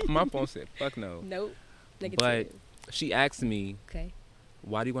 mm-mm. My phone said, fuck no. Nope. But Negative. she asked me, Okay.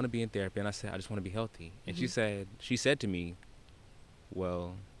 why do you want to be in therapy? And I said, I just want to be healthy. And Mm-hmm. she said to me,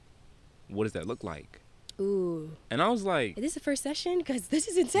 well, what does that look like? Ooh. And I was like, Is this the first session? Because this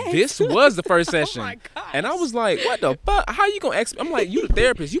is intense. this was the first Oh session. my gosh. And I was like, what the fuck? How you going to ask? I'm like, you the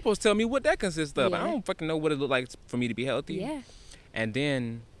therapist. You supposed to tell me what that consists of. Yeah. I don't fucking know what it looked like for me to be healthy. Yeah. And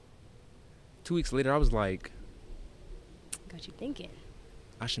then 2 weeks later, I was like, Got you thinking.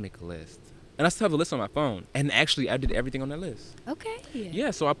 I should make a list. And I still have a list on my phone. And actually, I did everything on that list. Okay.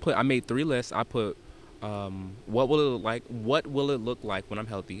 Yeah, so I made 3 lists. I put what will it look like? What will it look like when I'm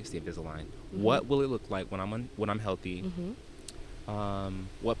healthy? See if there's a line. Mm-hmm. What will it look like when I'm healthy? Mm-hmm.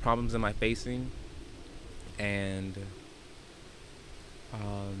 What problems am I facing? And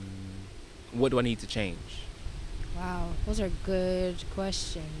what do I need to change? Wow. Those are good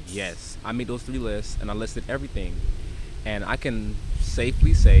questions. Yes, I made those 3 lists and I listed everything. And I can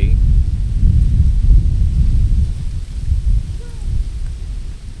safely say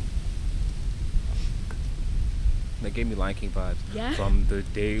that gave me Lion King vibes. Yeah. From the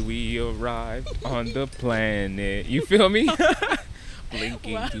day we arrived on the planet. You feel me?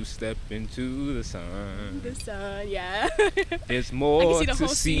 Blinking Wow. to step into the sun. The sun, yeah. There's more see the to whole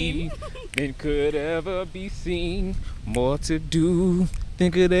see scene. than could ever be seen. More to do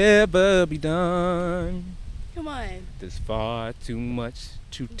than could ever be done. Come on. There's far too much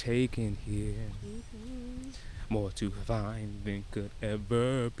to take in here. More to find than could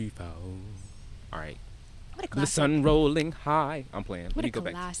ever be found. All right. What a The classic. sun rolling high. I'm playing. What Let a me go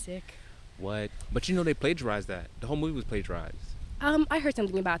back. classic. What? But you know they plagiarized that. The whole movie was plagiarized. I heard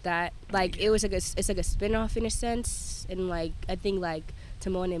something about that. Like it was like it's like a spin-off in a sense, and like I think like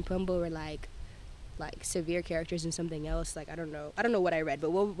Timon and Pumbaa were like severe characters in something else. Like I don't know what I read,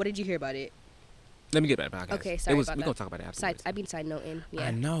 but what did you hear about it? Let me get back to the podcast. Okay, sorry about We're that. gonna talk about it afterwards. I've been side noting. Yeah,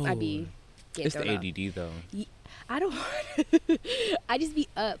 I know. I be getting It's the thrown off. ADD though. I don't. I just be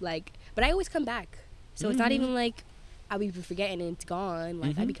up like, but I always come back. So it's not even like I'll be forgetting and it's gone.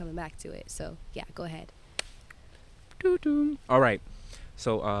 Like I be coming back to it. So yeah, go ahead. All right.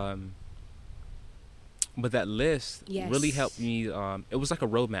 So but that list really Yes. helped me. It was like a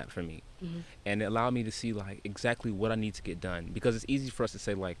roadmap for me, Mhm. and it allowed me to see like exactly what I need to get done. Because it's easy for us to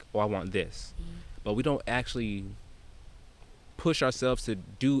say like, "Oh, I want this," but we don't actually push ourselves to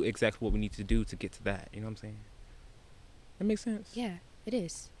do exactly what we need to do to get to that. You know what I'm saying? That makes sense. Yeah, it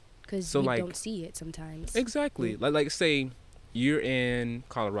is. Because So, we like- don't see it sometimes. Exactly. Like say you're in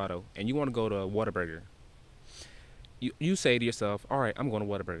Colorado and you want to go to Whataburger. You say to yourself, all right, I'm going to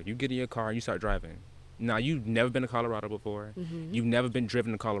Whataburger. You get in your car and you start driving. Now, you've never been to Colorado before. Mhm. You've never been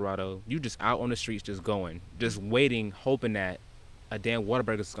driven to Colorado. You just out on the streets just going, just waiting, hoping that a damn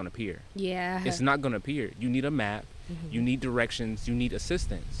Whataburger is going to appear. Yeah. It's not going to appear. You need a map. Mhm. You need directions. You need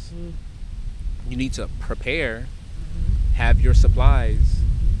assistance. Mhm. You need to prepare, have your supplies,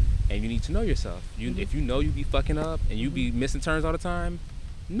 and you need to know yourself. If you know you be fucking up and you be missing turns all the time,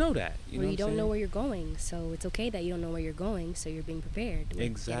 know that. You know Or what you I'm don't know saying? where you're going, so it's okay that you don't know where you're going. So you're being prepared. With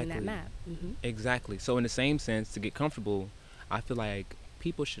getting Exactly. that map. Mm-hmm. Exactly. So in the same sense, to get comfortable, I feel like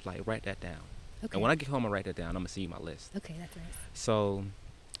people should like write that down. Okay. And when I get home and write that down, I'm gonna see my list. Okay, that's nice. So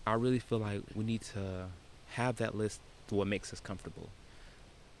I really feel like we need to have that list to what makes us comfortable.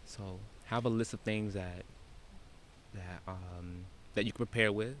 So have a list of things that you can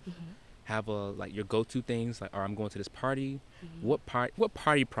prepare with. Mm-hmm. Have a like your go-to things like, I'm going to this party. What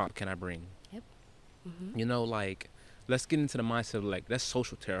party prop can I bring? Yep. Mm-hmm. You know, like let's get into the mindset of like let's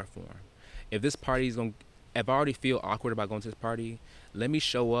social terraform. If this party is if I already feel awkward about going to this party, let me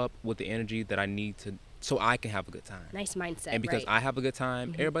show up with the energy that I need to so I can have a good time. Nice mindset. And because right. I have a good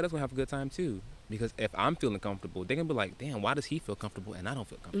time, everybody else gonna have a good time too. Because if I'm feeling comfortable, they're gonna be like, damn, why does he feel comfortable and I don't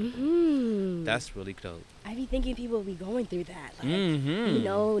feel comfortable? Mm-hmm. That's really dope. I be thinking people will be going through that. Like, Mm-hmm. you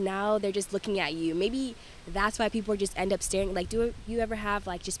know, now they're just looking at you. Maybe that's why people just end up staring. Like, do you ever have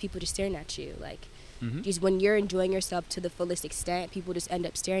like just people just staring at you? Like, just when you're enjoying yourself to the fullest extent, people just end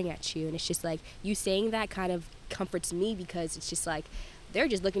up staring at you, and it's just like you saying that kind of comforts me because it's just like they're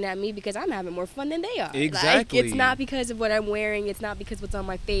just looking at me because I'm having more fun than they are. Exactly. Like, it's not because of what I'm wearing. It's not because what's on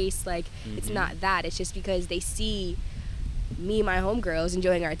my face. Like, it's not that. It's just because they see me and my homegirls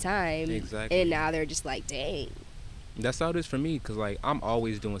enjoying our time. Exactly. And now they're just like, dang. That's how it is for me, because like I'm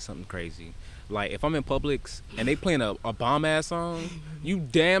always doing something crazy. Like if I'm in Publix and they playing a bomb ass song, you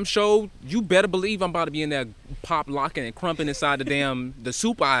damn sure you better believe I'm about to be in there pop locking and crumping inside the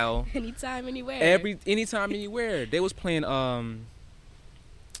soup aisle Anytime, anywhere. anytime anywhere. They was playing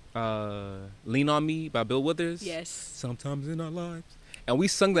Lean on Me by Bill Withers. Yes. Sometimes in our lives. And we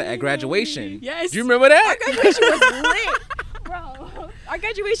sung that at graduation. Yes. Do you remember that? Our graduation was lit, bro. Our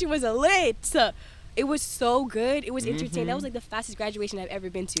graduation was lit. It was so good. It was entertaining. That was like the fastest graduation I've ever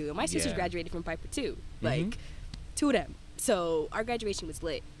been to. And my sisters graduated from Piper too. Like, two of them. So our graduation was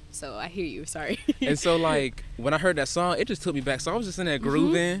lit. So I hear you. Sorry. And so like when I heard that song, it just took me back. So I was just in there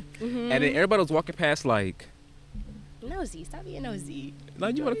grooving, and then everybody was walking past like, nosy, stop being nosy.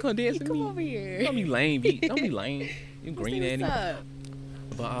 Like, you want to come dance with me? Come over here. Don't be lame. Don't be lame. You green What's Annie. up?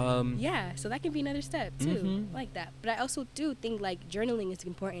 But yeah, so that can be another step too, like that. But I also do think like journaling is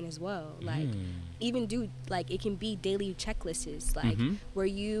important as well. Like even do like it can be daily checklists, like where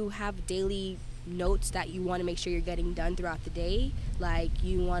you have daily notes that you want to make sure you're getting done throughout the day. Like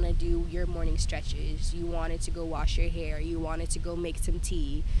you want to do your morning stretches, you wanted to go wash your hair, you wanted to go make some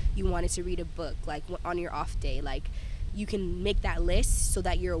tea, you wanted to read a book, like on your off day. Like you can make that list so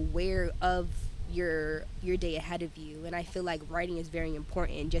that you're aware of your day ahead of you. And I feel like writing is very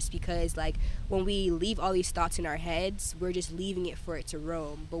important, just because like when we leave all these thoughts in our heads, we're just leaving it for it to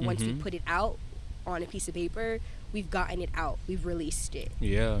roam. But once we put it out on a piece of paper, we've gotten it out, we've released it.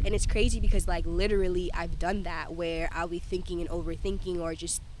 Yeah. And it's crazy because like literally I've done that, where I'll be thinking and overthinking or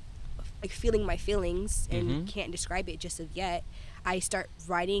just like feeling my feelings and can't describe it just of yet. I start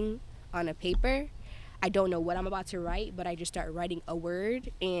writing on a paper. I don't know what I'm about to write, but I just start writing a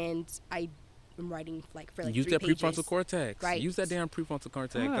word, and I'm writing like for like use 3 that pages. prefrontal cortex. Right. Use that damn prefrontal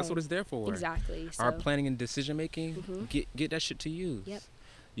cortex. That's what it's there for. Exactly. Our planning and decision making. Get that shit to use. Yep.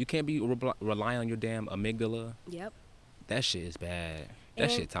 You can't be rely on your damn amygdala. Yep. That shit is bad. That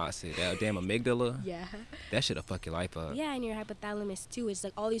shit toxic. That damn amygdala. Yeah. That shit'll fuck your life up. Yeah, and your hypothalamus too. It's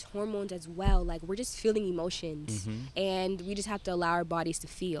like all these hormones as well. Like we're just feeling emotions, and we just have to allow our bodies to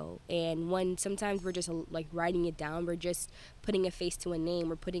feel. And when sometimes we're just like writing it down, we're just putting a face to a name,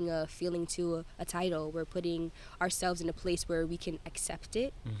 we're putting a feeling to a title, we're putting ourselves in a place where we can accept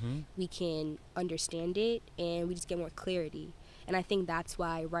it, we can understand it, and we just get more clarity. And I think that's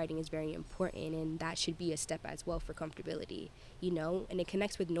why writing is very important, and that should be a step as well for comfortability, you know? And it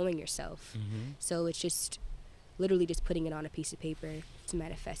connects with knowing yourself. So it's just literally just putting it on a piece of paper to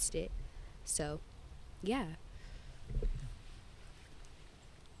manifest it. So, yeah.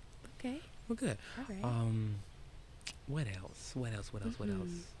 Okay. Well, good. All right. What else? What else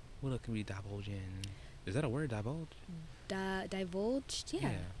can we divulge in? Is that a word, divulge? Divulge?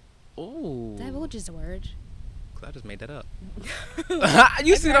 Yeah. Oh. Divulge is a word. I just made that up.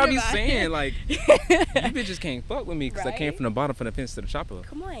 You see what I be saying? Like, you bitches can't fuck with me because I came from the bottom, from the fence to the chopper.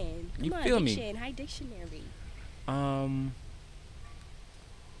 Come on. You feel me? High dictionary. But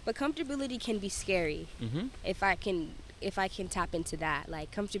comfortability can be scary. If I can tap into that.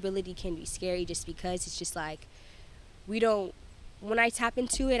 Like, comfortability can be scary just because it's just like, when I tap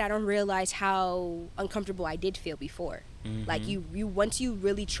into it, I don't realize how uncomfortable I did feel before. Like you once you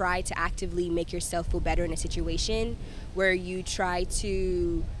really try to actively make yourself feel better in a situation, where you try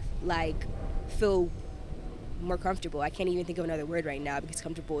to like feel more comfortable. I can't even think of another word right now because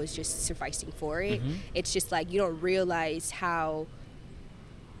comfortable is just sufficing for it. It's just like you don't realize how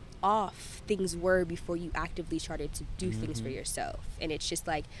off things were before you actively started to do things for yourself. And it's just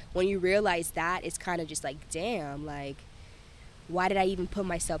like when you realize that, it's kind of just like, damn, like, why did I even put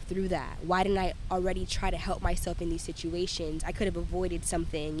myself through that? Why didn't I already try to help myself in these situations? I could have avoided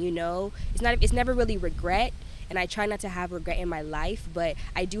something, you know? It's never really regret, and I try not to have regret in my life, but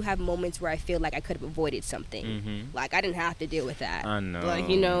I do have moments where I feel like I could have avoided something. Like, I didn't have to deal with that. I know. Like,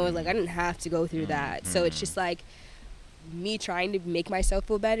 you know, like, I didn't have to go through that. So it's just like, me trying to make myself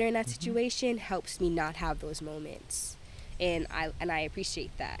feel better in that situation helps me not have those moments. And I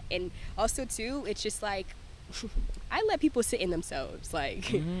appreciate that. And also, too, it's just like, I let people sit in themselves.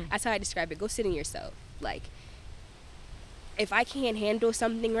 Like, that's how I describe it. Go sit in yourself. Like, if I can't handle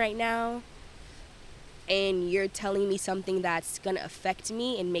something right now and you're telling me something that's going to affect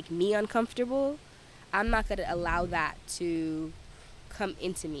me and make me uncomfortable, I'm not going to allow that to come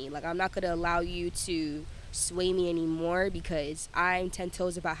into me. Like, I'm not going to allow you to sway me anymore because I'm 10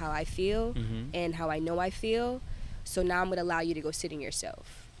 toes about how I feel and how I know I feel. So now I'm going to allow you to go sit in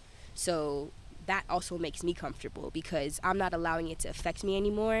yourself. So that also makes me comfortable because I'm not allowing it to affect me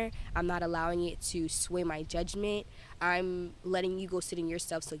anymore. I'm not allowing it to sway my judgment. I'm letting you go sit in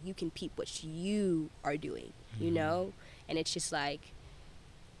yourself so you can peep what you are doing, you know? And it's just like,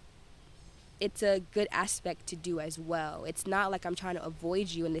 it's a good aspect to do as well. It's not like I'm trying to avoid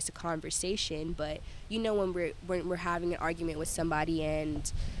you in this conversation, but you know, when we're having an argument with somebody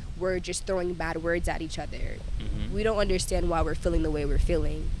and we're just throwing bad words at each other, we don't understand why we're feeling the way we're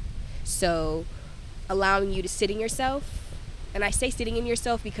feeling. So allowing you to sit in yourself And I say sitting in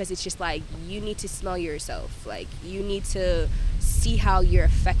yourself because it's just like you need to smell yourself. Like you need to see how you're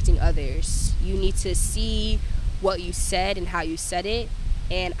affecting others. You need to see what you said and how you said it.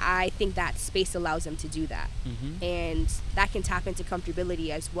 And I think that space allows them to do that. And that can tap into comfortability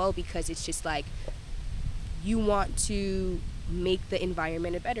as well, because it's just like you want to make the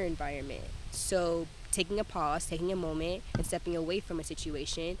environment a better environment. So taking a pause, taking a moment, and stepping away from a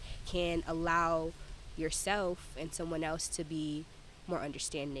situation can allow yourself and someone else to be more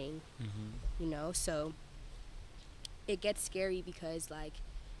understanding. You know, so it gets scary because like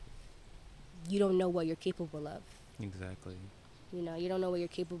you don't know what you're capable of. Exactly. You know, you don't know what you're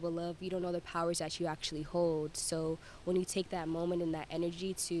capable of. You don't know the powers that you actually hold. So when you take that moment and that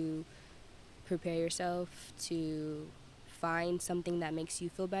energy to prepare yourself to find something that makes you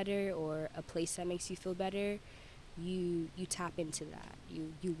feel better or a place that makes you feel better, you tap into that.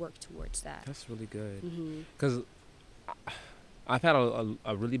 You work towards that. That's really good. Because I've had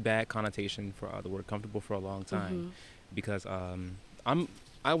a really bad connotation for the word comfortable for a long time. Because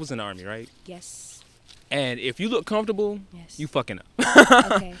I was in the Army, right? Yes. And if you look comfortable, Yes. you fucking up.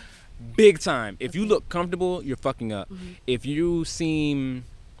 Okay. Big time. If you look comfortable, you're fucking up. If you're sitting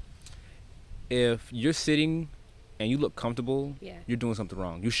and you look comfortable, you're doing something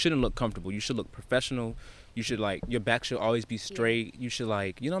wrong. You shouldn't look comfortable. You should look professional. You should like, your back should always be straight. You should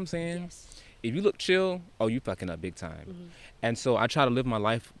like, you know what I'm saying? Yes. If you look chill, oh, you fucking up big time. And so I try to live my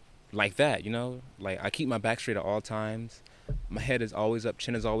life like that, you know? Like I keep my back straight at all times. My head is always up,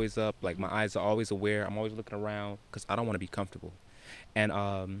 chin is always up. Like my eyes are always aware. I'm always looking around because I don't want to be comfortable. And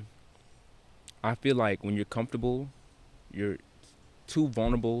I feel like when you're comfortable, you're too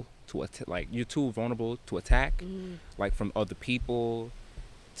vulnerable to attack, like from other people,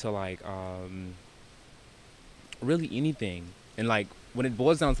 to like really anything. And like when it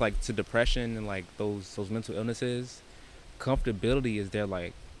boils down to like to depression and like those mental illnesses, comfortability is their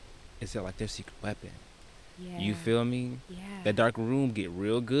secret weapon. Yeah. You feel me? Yeah. That dark room get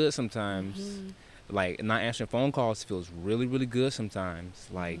real good sometimes. Like not answering phone calls feels really, really good sometimes.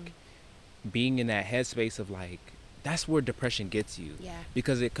 Like being in that headspace of like, that's where depression gets you. Yeah.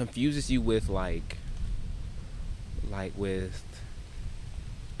 Because it confuses you with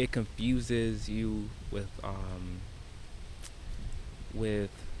with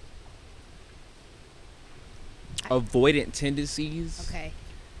avoidant tendencies. Okay.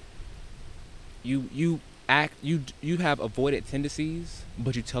 You have avoidant tendencies,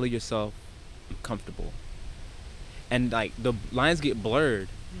 but you tell yourself I'm comfortable. And like the lines get blurred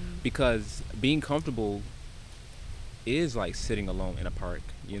because being comfortable is like sitting alone in a park,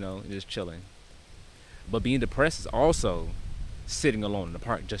 you know, and just chilling. But being depressed is also sitting alone in the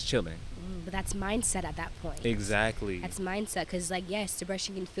park, just chilling. But that's mindset at that point. Exactly. That's mindset, because like, yes,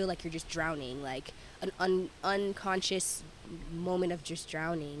 depression can feel like you're just drowning, like an unconscious moment of just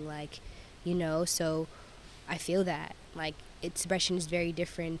drowning, like, you know. So I feel that like depression is very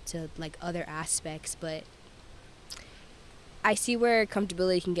different to like other aspects, but I see where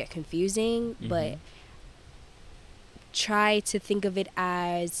comfortability can get confusing, but try to think of it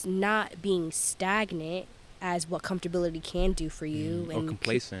as not being stagnant as what comfortability can do for you. Or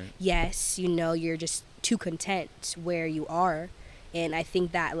complacent. Yes, you know, you're just too content where you are. And I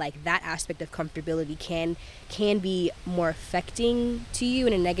think that like that aspect of comfortability can be more affecting to you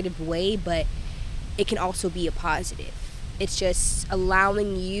in a negative way, but it can also be a positive. It's just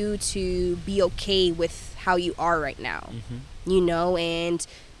allowing you to be okay with how you are right now, you know. And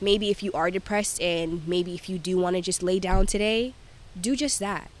maybe if you are depressed, and maybe if you do want to just lay down today, do just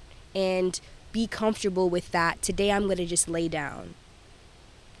that and be comfortable with that. Today I'm going to just lay down.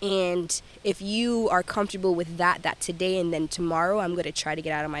 And if you are comfortable with that today and then tomorrow I'm going to try to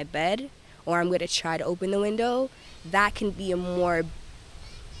get out of my bed, or I'm going to try to open the window, that can be a more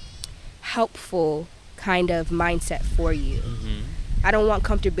helpful kind of mindset for you. I don't want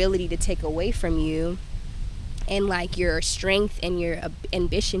comfortability to take away from you and like your strength and your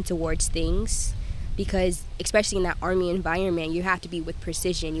ambition towards things, because especially in that Army environment, you have to be with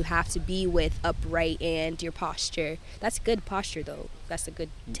precision. You have to be with upright and your posture. That's good posture though. That's a good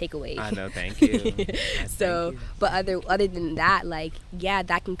takeaway. I know, thank you. So, but other than that, like, yeah,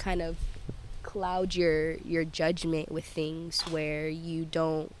 that can kind of cloud your judgment with things where you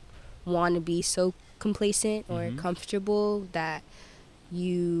don't want to be so complacent or comfortable that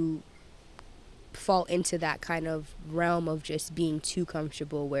you fall into that kind of realm of just being too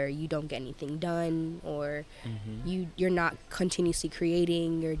comfortable where you don't get anything done, or you're not continuously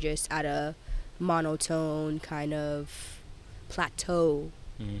creating. You're just at a monotone kind of plateau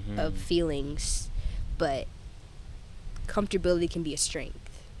of feelings. But comfortability can be a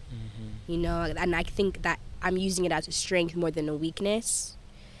strength, you know. And I think that I'm using it as a strength more than a weakness.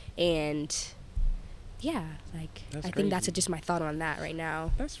 And yeah, like That's I think that's crazy. just my thought on that right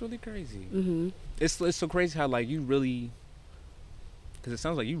now. That's really crazy. Mm-hmm. It's so crazy how like you really, because it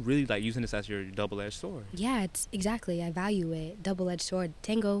sounds like you really like using this as your double-edged sword. Yeah, it's exactly. I value it. Double-edged sword.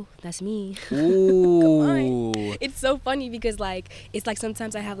 Tango. That's me. Ooh. It's so funny because like it's like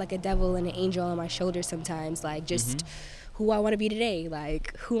sometimes I have like a devil and an angel on my shoulder sometimes, like just who I want to be today,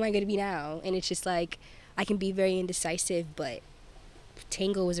 like who am I going to be now? And it's just like I can be very indecisive, but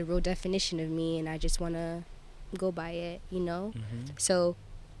tango is a real definition of me, and I just want to go by it, you know? So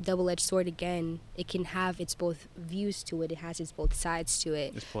double-edged sword, again, it can have its both views to it. It has its both sides to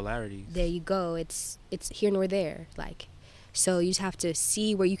it. It's polarities. There you go. It's here nor there, like, so you just have to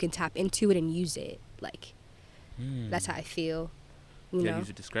see where you can tap into it and use it, like. That's how I feel, you know. Use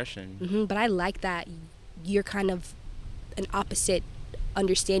your discretion. But I like that you're kind of an opposite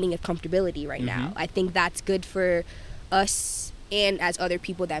understanding of comfortability right now. I think that's good for us and as other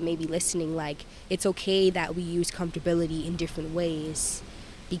people that may be listening. Like, it's okay that we use comfortability in different ways,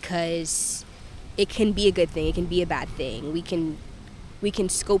 because it can be a good thing, it can be a bad thing. We can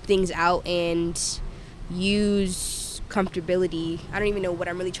scope things out and use comfortability. I don't even know what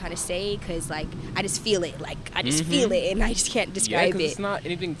I'm really trying to say, because like I just feel it, like I just feel it, and I just can't describe it. It's not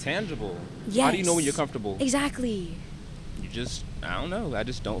anything tangible. Yes. How do you know when you're comfortable? Exactly. You just, I don't know, I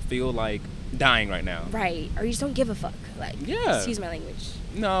just don't feel like dying right now. Right. Or you just don't give a fuck. Like, Yeah. excuse my language.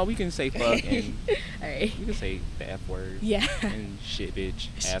 No, we can say fuck and All right. we can say the F word. Yeah. And shit, bitch,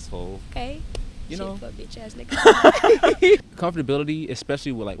 asshole. Okay. You Shit, know, fuck, bitch ass nigga. comfortability,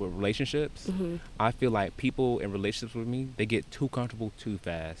 especially with relationships. I feel like people in relationships with me, they get too comfortable too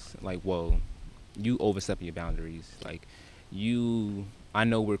fast. Like, whoa, you overstepping your boundaries. Like, I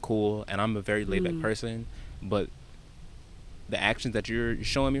know we're cool, and I'm a very laid back person, but the actions that you're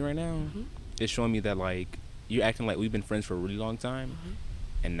showing me right now is showing me that like you're acting like we've been friends for a really long time,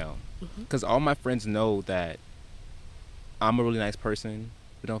 and no, because all my friends know that I'm a really nice person,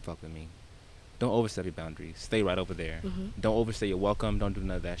 but don't fuck with me. Don't overstep your boundaries. Stay right over there. Don't overstay your welcome. Don't do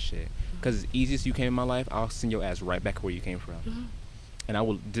none of that shit. Because as easy as you came in my life, I'll send your ass right back where you came from. And I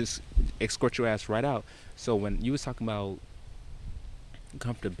will just escort your ass right out. So when you was talking about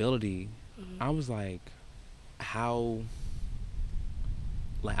comfortability, I was like, how...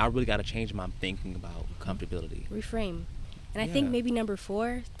 Like, I really got to change my thinking about comfortability. Reframe. And I think maybe number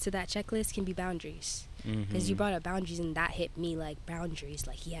 4 to that checklist can be boundaries. Because you brought up boundaries, and that hit me like boundaries.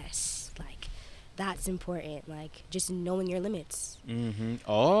 Like, yes, like... That's important, like just knowing your limits.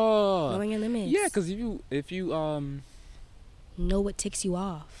 Oh, knowing your limits. Yeah, because if you know what ticks you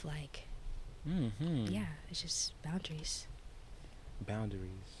off, like yeah, it's just boundaries.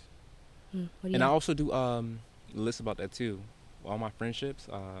 And I also do lists about that too. All my friendships,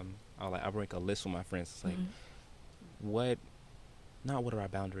 I rank a list with my friends. It's like what are our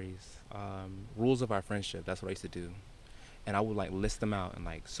boundaries? Rules of our friendship. That's what I used to do. And I would like list them out, and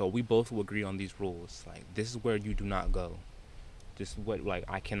like, so we both will agree on these rules. Like, this is where you do not go. This is what like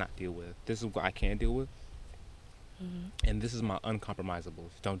I cannot deal with. This is what I can deal with. And this is my uncompromisables.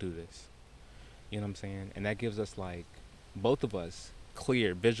 Don't do this. You know what I'm saying? And that gives us like, both of us,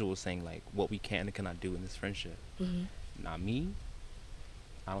 clear visuals saying like what we can and cannot do in this friendship. Not me.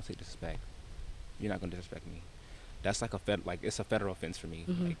 I don't take disrespect. You're not gonna disrespect me. That's like it's a federal offense for me.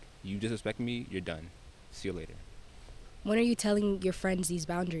 Like, you disrespect me, you're done. See you later. When are you telling your friends these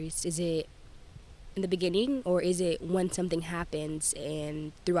boundaries? Is it in the beginning, or is it when something happens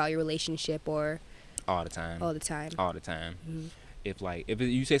and throughout your relationship, or all the time? All the time. All the time. If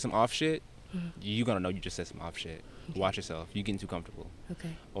you say some off shit, you're gonna know you just said some off shit. Okay. Watch yourself. You're getting too comfortable.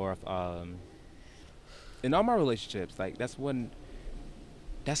 Okay. Or if in all my relationships, like that's my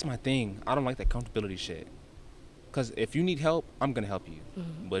thing. I don't like that comfortability shit. Cause if you need help, I'm gonna help you.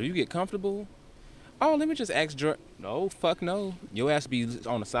 But if you get comfortable, oh, let me just ask Jordan. No, fuck no. Your ass be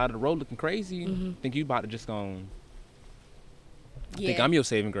on the side of the road looking crazy. Think you about to just think I'm your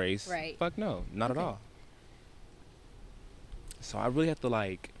saving grace. Right. Fuck no, not at all. So I really have to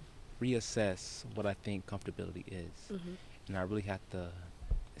like reassess what I think comfortability is. And I really have to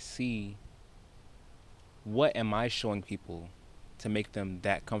see what am I showing people to make them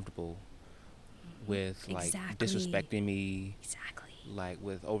that comfortable with like disrespecting me. Exactly. Like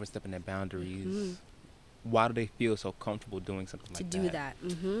with overstepping their boundaries. Why do they feel so comfortable doing something like that? To do that.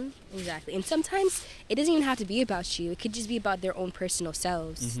 Exactly. And sometimes it doesn't even have to be about you. It could just be about their own personal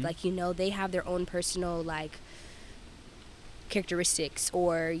selves. Like, they have their own personal, like, characteristics,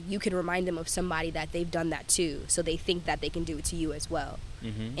 or you can remind them of somebody that they've done that too, so they think that they can do it to you as well.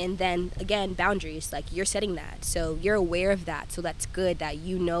 And then again, boundaries, like you're setting that, so you're aware of that, so that's good that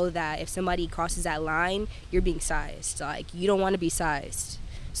you know that if somebody crosses that line, you're being sized. Like, you don't want to be sized,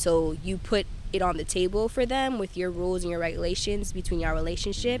 so you put it on the table for them with your rules and your regulations between your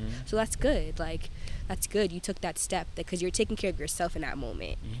relationship. So that's good. Like, that's good. You took that step, because you're taking care of yourself in that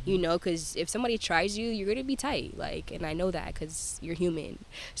moment. You know, because if somebody tries you, you're gonna be tight. Like, and I know that because you're human.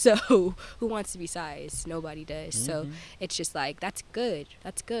 So who wants to be sized? Nobody does. So it's just like, that's good.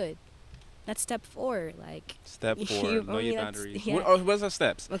 That's good. That's step 4. Like, Step 4, know your boundaries. Yeah. What's our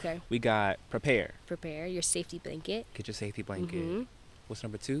steps? Okay. We got prepare. Prepare your safety blanket. Get your safety blanket. What's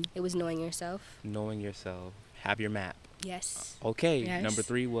number 2? It was knowing yourself. Knowing yourself. Have your map. Yes. Okay. Yes. Number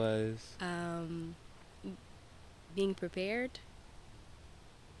 3 was Being prepared.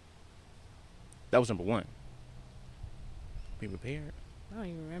 that was number 1. Be prepared. I don't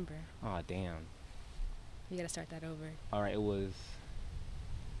even remember. Oh damn. You gotta start that over. All right. It was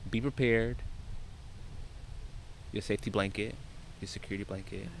be prepared. Your safety blanket. Your security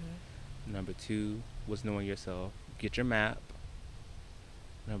blanket. Number 2 was knowing yourself. Get your map.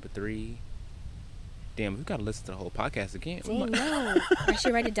 Number 3. Damn, we've got to listen to the whole podcast again. Dang, no. I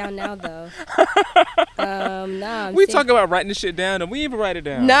should write it down now, though. We talk about writing this shit down, and we even write it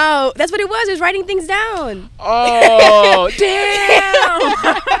down. No, that's what it was. It was writing things down. Oh, damn.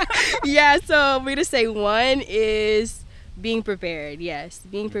 Yeah, so we're going to say 1 is being prepared. Yes,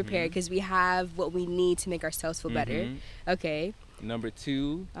 being prepared, because we have what we need to make ourselves feel better. Okay. Number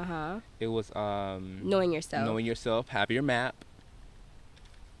 2, it was knowing yourself. Knowing yourself. Have your map.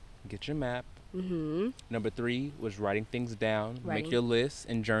 Get your map. Number 3 was writing things down. Make your list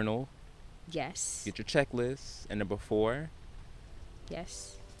and journal. Yes. Get your checklist. And number 4,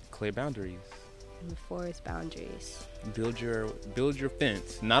 yes. clear boundaries. Number 4 is boundaries. Build your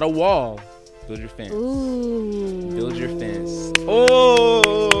fence, not a wall. Build your fence. Ooh. Build your fence.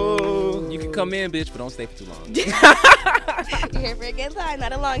 Oh, you can come in, bitch, but don't stay for too long. You're here for a good time,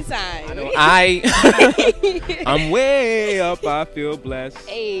 not a long time. I know. I'm way up. I feel blessed.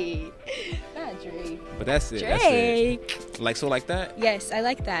 Hey, not Drake. But that's it. Drake. That's it. Like so, like that. Yes, I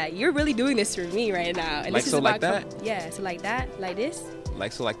like that. You're really doing this for me right now. And Like this is so, like about that? Yeah, so like that, like this.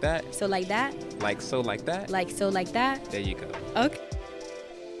 Like so, like that. So like that. Like so, like that. Like so, like that. There you go. Okay.